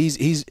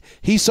 He's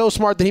so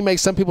smart that he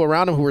makes some people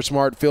around him who are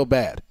smart feel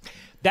bad.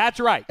 That's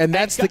right. And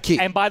that's the key.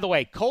 And by the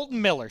way,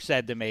 Colton Miller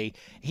said to me,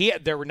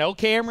 there were no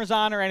cameras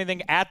on or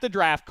anything at the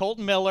draft.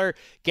 Colton Miller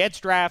gets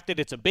drafted.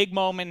 It's a big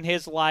moment in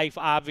his life,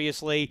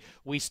 obviously.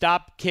 We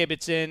stop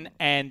kibitzing,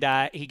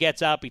 and he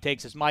gets up, he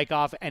takes his mic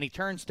off, and he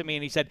turns to me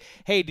and he said,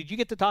 hey, did you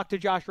get to talk to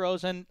Josh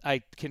Rosen?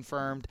 I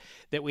confirmed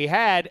that we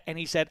had, and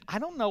he said, I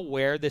don't know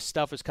where this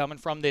stuff is coming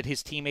from, that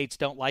his teammates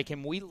don't like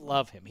him. We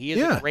love him. He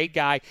is a great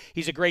guy.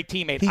 He's a great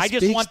teammate. I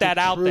just want that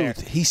out there.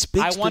 He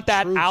speaks I want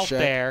that out Shaq.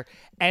 there.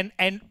 And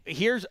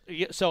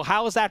so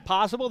how is that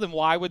possible? Then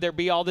why would there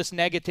be all this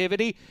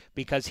negativity?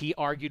 Because he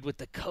argued with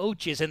the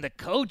coaches, and the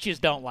coaches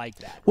don't like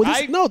that. Well,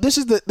 right? this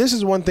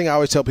is one thing I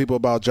always tell people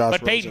about Josh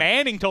But Rosen. Peyton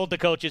Manning told the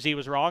coaches he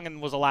was wrong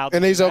and was allowed to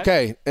And do he's that.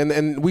 okay.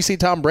 And we see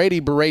Tom Brady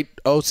berate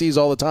OCs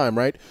all the time,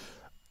 right?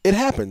 It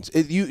happens.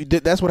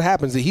 That's what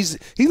happens. He's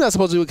not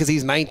supposed to do it because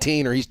he's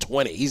 19 or he's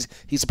 20. He's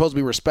supposed to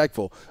be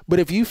respectful. But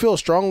if you feel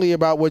strongly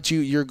about what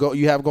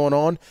you have going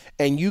on,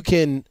 and you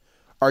can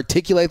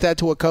articulate that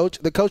to a coach,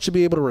 the coach should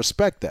be able to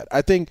respect that.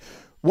 I think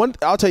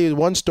I'll tell you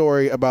one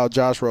story about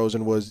Josh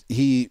Rosen was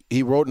he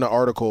wrote an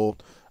article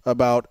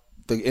about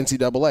the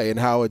NCAA and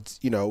how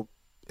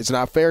it's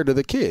not fair to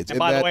the kids. And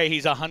by the way,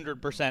 he's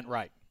 100%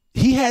 right.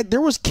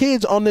 There was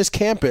kids on this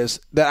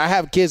campus that I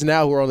have kids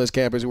now who are on this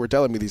campus who were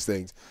telling me these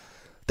things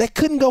that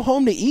couldn't go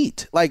home to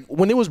eat. Like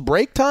when it was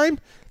break time,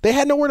 they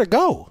had nowhere to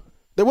go.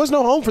 There was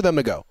no home for them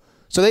to go.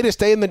 So they just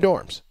stay in the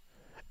dorms.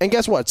 And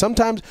guess what?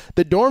 Sometimes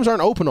the dorms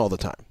aren't open all the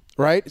time.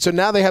 Right? So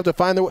now they have to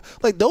find their way.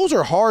 Like, those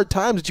are hard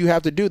times that you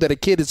have to do, that a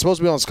kid is supposed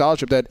to be on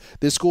scholarship that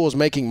this school is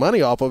making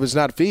money off of is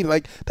not feeding.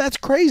 Like, that's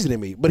crazy to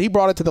me. But he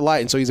brought it to the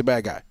light, and so he's a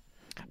bad guy.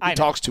 He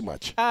talks too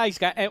much.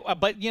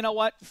 But you know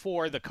what?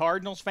 For the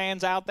Cardinals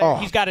fans out there,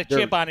 he's got a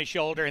chip on his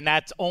shoulder, and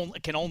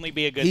can only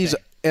be a good thing.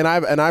 And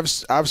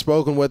I've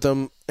spoken with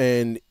him,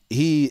 and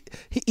he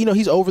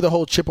he's over the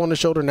whole chip on his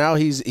shoulder now.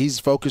 He's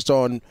focused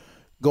on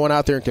going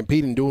out there and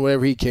competing, doing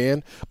whatever he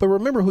can. But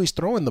remember who he's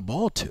throwing the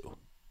ball to.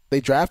 They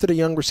drafted a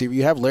young receiver.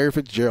 You have Larry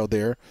Fitzgerald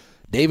there.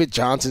 David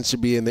Johnson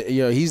should be in the.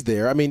 He's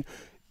there. I mean,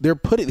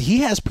 he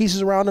has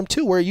pieces around him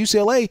too. Where at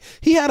UCLA,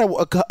 he had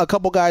a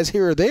couple guys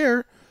here or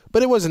there,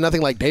 but it wasn't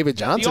nothing like David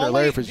Johnson or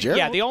Larry Fitzgerald.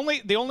 Yeah, the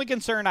only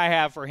concern I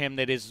have for him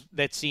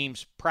that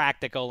seems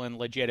practical and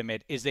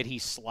legitimate is that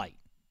he's slight.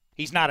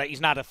 He's not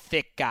a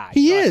thick guy.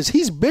 He is.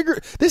 He's bigger.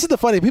 This is the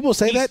funny. People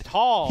say he's that.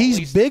 Tall.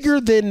 He's bigger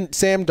than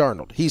Sam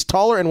Darnold. He's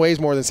taller and weighs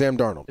more than Sam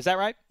Darnold. Is that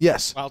right?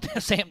 Yes. Well,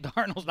 Sam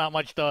Darnold's not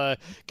much to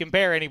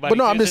compare anybody. But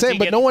no, to, I'm just saying.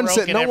 But no one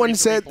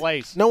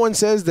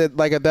says that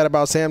like that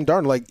about Sam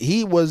Darnold. Like,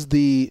 he was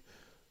the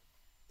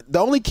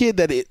only kid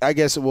that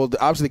obviously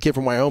the kid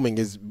from Wyoming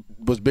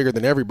was bigger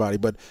than everybody.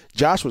 But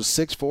Josh was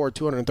 6'4",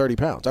 230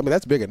 pounds. I mean,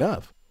 that's big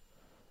enough.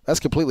 That's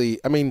completely.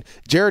 I mean,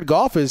 Jared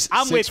Goff is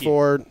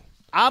 6'4".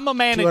 I'm a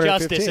man of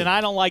justice, and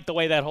I don't like the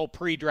way that whole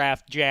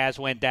pre-draft jazz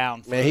went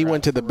down. Man, he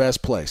went to the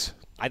best place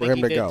I for think him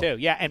he to did go. too.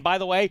 Yeah, and by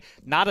the way,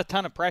 not a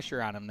ton of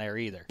pressure on him there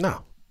either.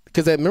 No,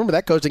 because remember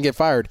that coach didn't get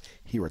fired;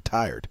 he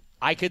retired.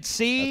 I could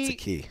see. That's the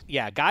key.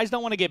 Yeah, guys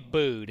don't want to get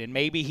booed, and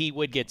maybe he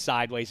would get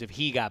sideways if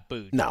he got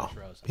booed. No,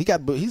 he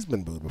got booed. He's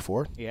been booed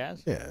before.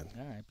 Yes. Yeah.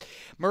 All right,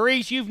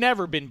 Maurice, you've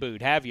never been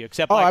booed, have you?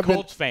 Except by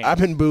Colts fans. I've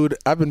been booed.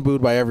 I've been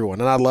booed by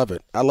everyone, and I love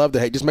it. I love to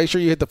hate. Just make sure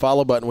you hit the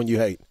follow button when you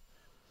hate.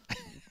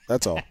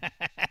 That's all.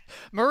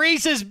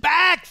 Maurice is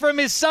back from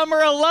his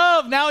summer of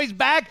love. Now he's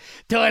back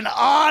to an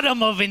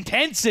autumn of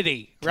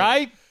intensity,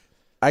 right?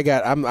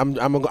 I'm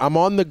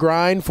on the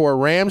grind for a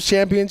Rams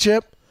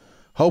championship.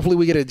 Hopefully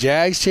we get a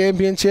Jags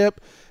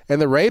championship,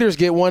 and the Raiders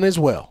get one as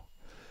well.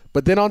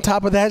 But then on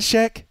top of that,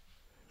 Shaq,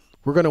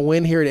 we're going to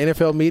win here at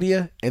NFL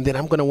Media, and then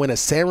I'm going to win a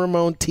San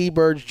Ramon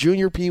T-Birds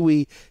Junior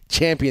Pee-wee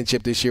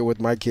championship this year with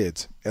my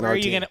kids and our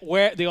team.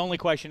 The only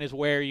question is,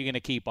 where are you going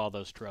to keep all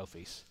those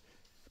trophies?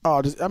 Oh,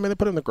 they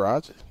put it in the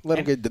garage.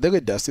 They'll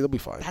get dusty. They'll be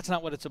fine. That's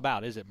not what it's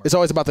about, is it, Murray? It's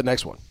always about the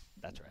next one.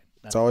 That's right.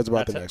 It's always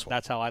about the next one.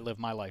 That's how I live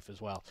my life as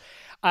well.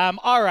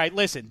 All right,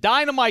 listen,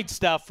 dynamite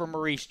stuff from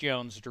Maurice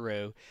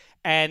Jones-Drew.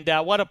 And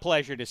what a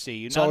pleasure to see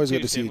you. It's always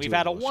good to see you. We've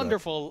had a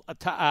wonderful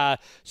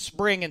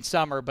spring and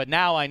summer, but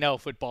now I know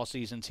football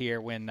season's here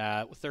when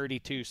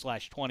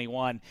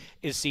 32/21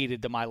 is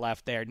seated to my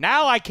left there.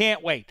 Now I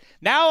can't wait.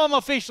 Now I'm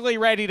officially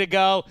ready to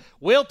go.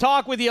 We'll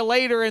talk with you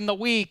later in the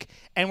week,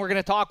 and we're going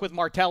to talk with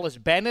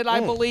Martellus Bennett, I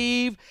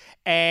believe,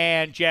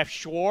 and Jeff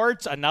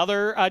Schwartz,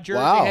 another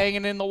jersey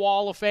hanging in the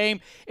Wall of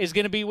Fame, is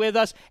going to be with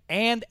us,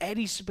 and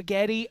Eddie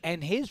Spaghetti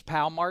and his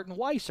pal Martin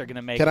Weiss are going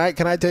to make it.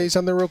 Can I tell you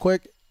something real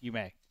quick? You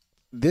may.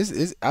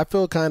 I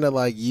feel kind of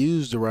like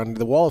used around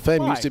the Wall of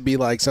Fame. Used to be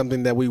like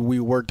something that we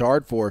worked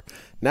hard for.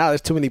 Now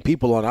there's too many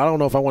people on. I don't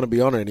know if I want to be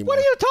on it anymore. What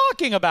are you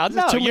talking about?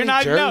 No, you're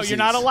not. No, you're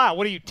not allowed.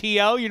 What are you, TO?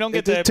 You don't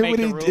get to make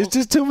the rules. It's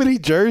just too many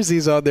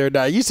jerseys on there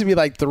now. It used to be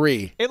like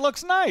 3. It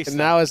looks nice. And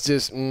now it's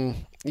just you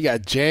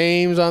got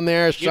James on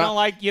there.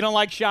 You don't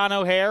like Sean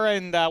O'Hara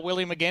and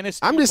Willie McGinnis.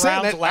 I'm just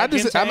saying that.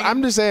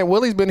 I'm just saying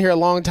Willie's been here a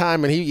long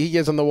time and he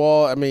gets on the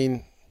wall. I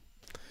mean,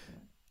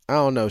 I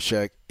don't know,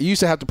 Shaq. You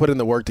used to have to put in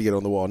the work to get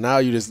on the wall. Now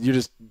you're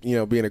just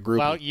being a group.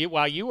 Well,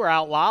 while you were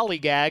out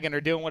lollygagging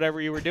or doing whatever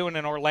you were doing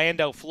in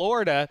Orlando,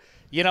 Florida,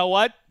 You know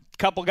what? A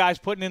couple guys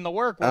putting in the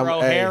work were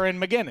O'Hare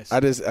and McGinnis.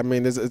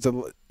 It's a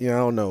I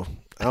don't know.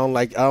 I don't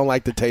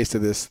like the taste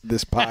of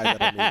this pie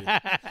that I'm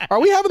eating. Are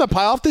we having a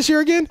pie off this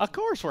year again? Of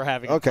course we're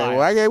having okay, a pie.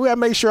 Well, we got to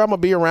make sure I'm going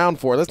to be around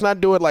for it. Let's not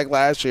do it like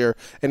last year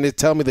and just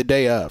tell me the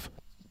day of.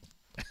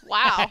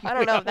 Wow, I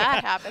don't know if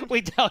that happened.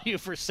 We tell you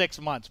for 6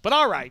 months. But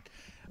all right.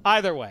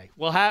 Either way,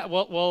 you'll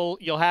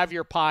have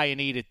your pie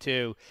and eat it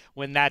too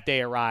when that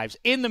day arrives.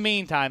 In the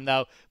meantime,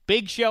 though,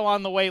 big show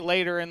on the way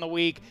later in the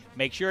week.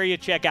 Make sure you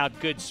check out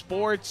Good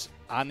Sports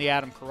on the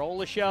Adam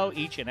Carolla Show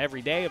each and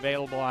every day,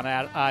 available on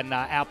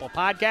Apple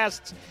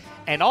Podcasts.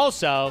 And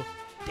also,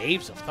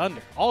 Daves of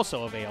Thunder,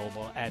 also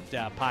available at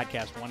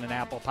Podcast One and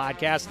Apple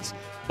Podcasts.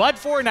 But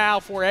for now,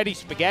 for Eddie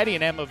Spaghetti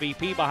and Emma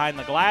VP behind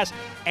the glass,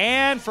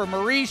 and for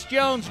Maurice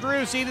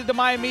Jones-Drew seated to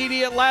my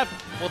immediate left,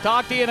 we'll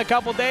talk to you in a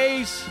couple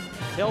days.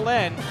 Till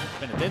then, it's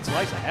been a thin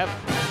slice of heaven.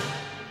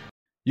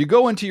 You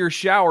go into your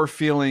shower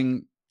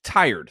feeling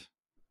tired,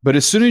 but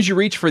as soon as you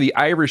reach for the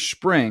Irish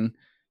Spring,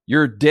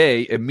 your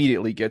day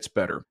immediately gets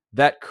better.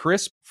 That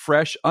crisp,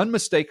 fresh,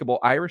 unmistakable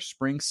Irish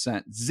Spring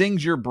scent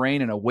zings your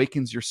brain and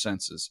awakens your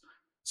senses.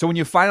 So when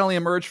you finally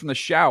emerge from the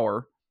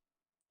shower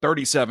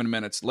 37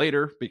 minutes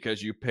later,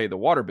 because you pay the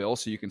water bill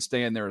so you can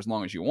stay in there as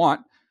long as you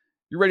want,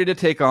 you're ready to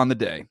take on the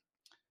day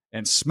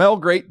and smell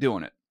great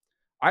doing it.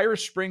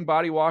 Irish Spring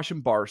Body Wash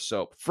and Bar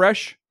Soap.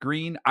 Fresh,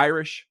 green,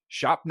 Irish.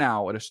 Shop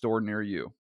now at a store near you.